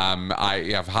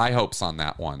 I have high hopes on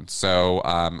that one, so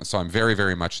I'm very,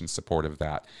 very much in support of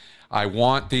that. I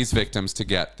want these victims to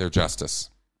get their justice,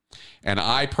 and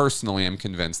I personally am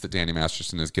convinced that Danny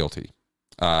Masterson is guilty.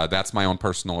 That's my own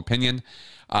personal opinion,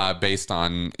 based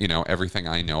on everything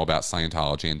I know about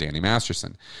Scientology and Danny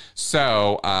Masterson.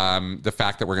 So the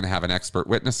fact that we're going to have an expert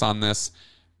witness on this,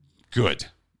 good,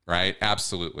 right?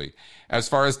 Absolutely. As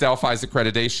far as Delphi's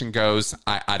accreditation goes,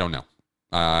 I don't know.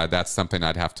 That's something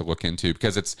I'd have to look into,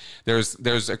 because there's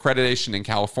accreditation in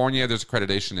California, there's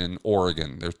accreditation in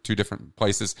Oregon. There's 2 different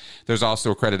places. There's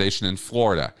also accreditation in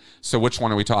Florida. So which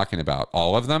one are we talking about?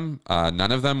 All of them?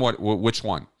 None of them? Which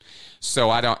one?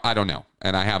 So I don't know,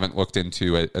 and I haven't looked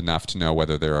into it enough to know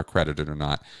whether they're accredited or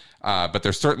not. But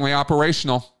they're certainly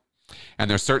operational, and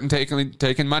they're certainly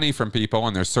taking money from people,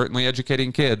 and they're certainly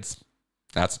educating kids.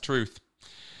 That's the truth.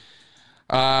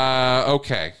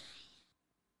 Okay.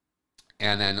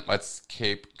 And then let's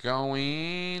keep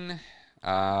going.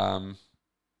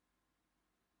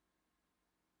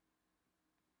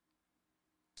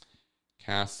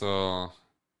 Castle.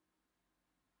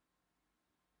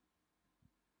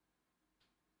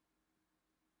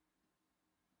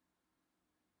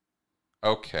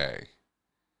 Okay.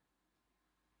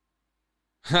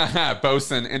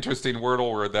 Bosun, interesting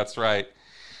wordle word. That's right.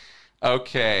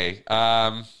 Okay.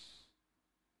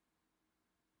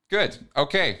 Good.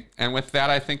 Okay. And with that,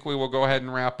 I think we will go ahead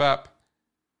and wrap up.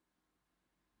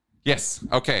 Yes.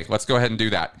 Okay. Let's go ahead and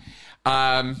do that.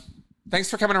 Thanks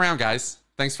for coming around, guys.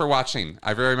 Thanks for watching.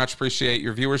 I very much appreciate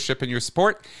your viewership and your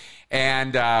support.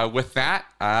 And with that,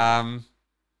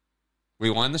 we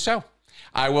will end the show.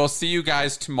 I will see you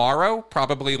guys tomorrow,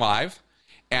 probably live.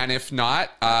 And if not,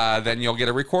 then you'll get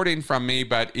a recording from me.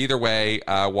 But either way,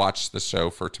 watch the show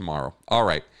for tomorrow. All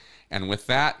right. And with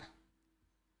that,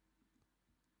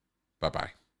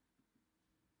 bye-bye.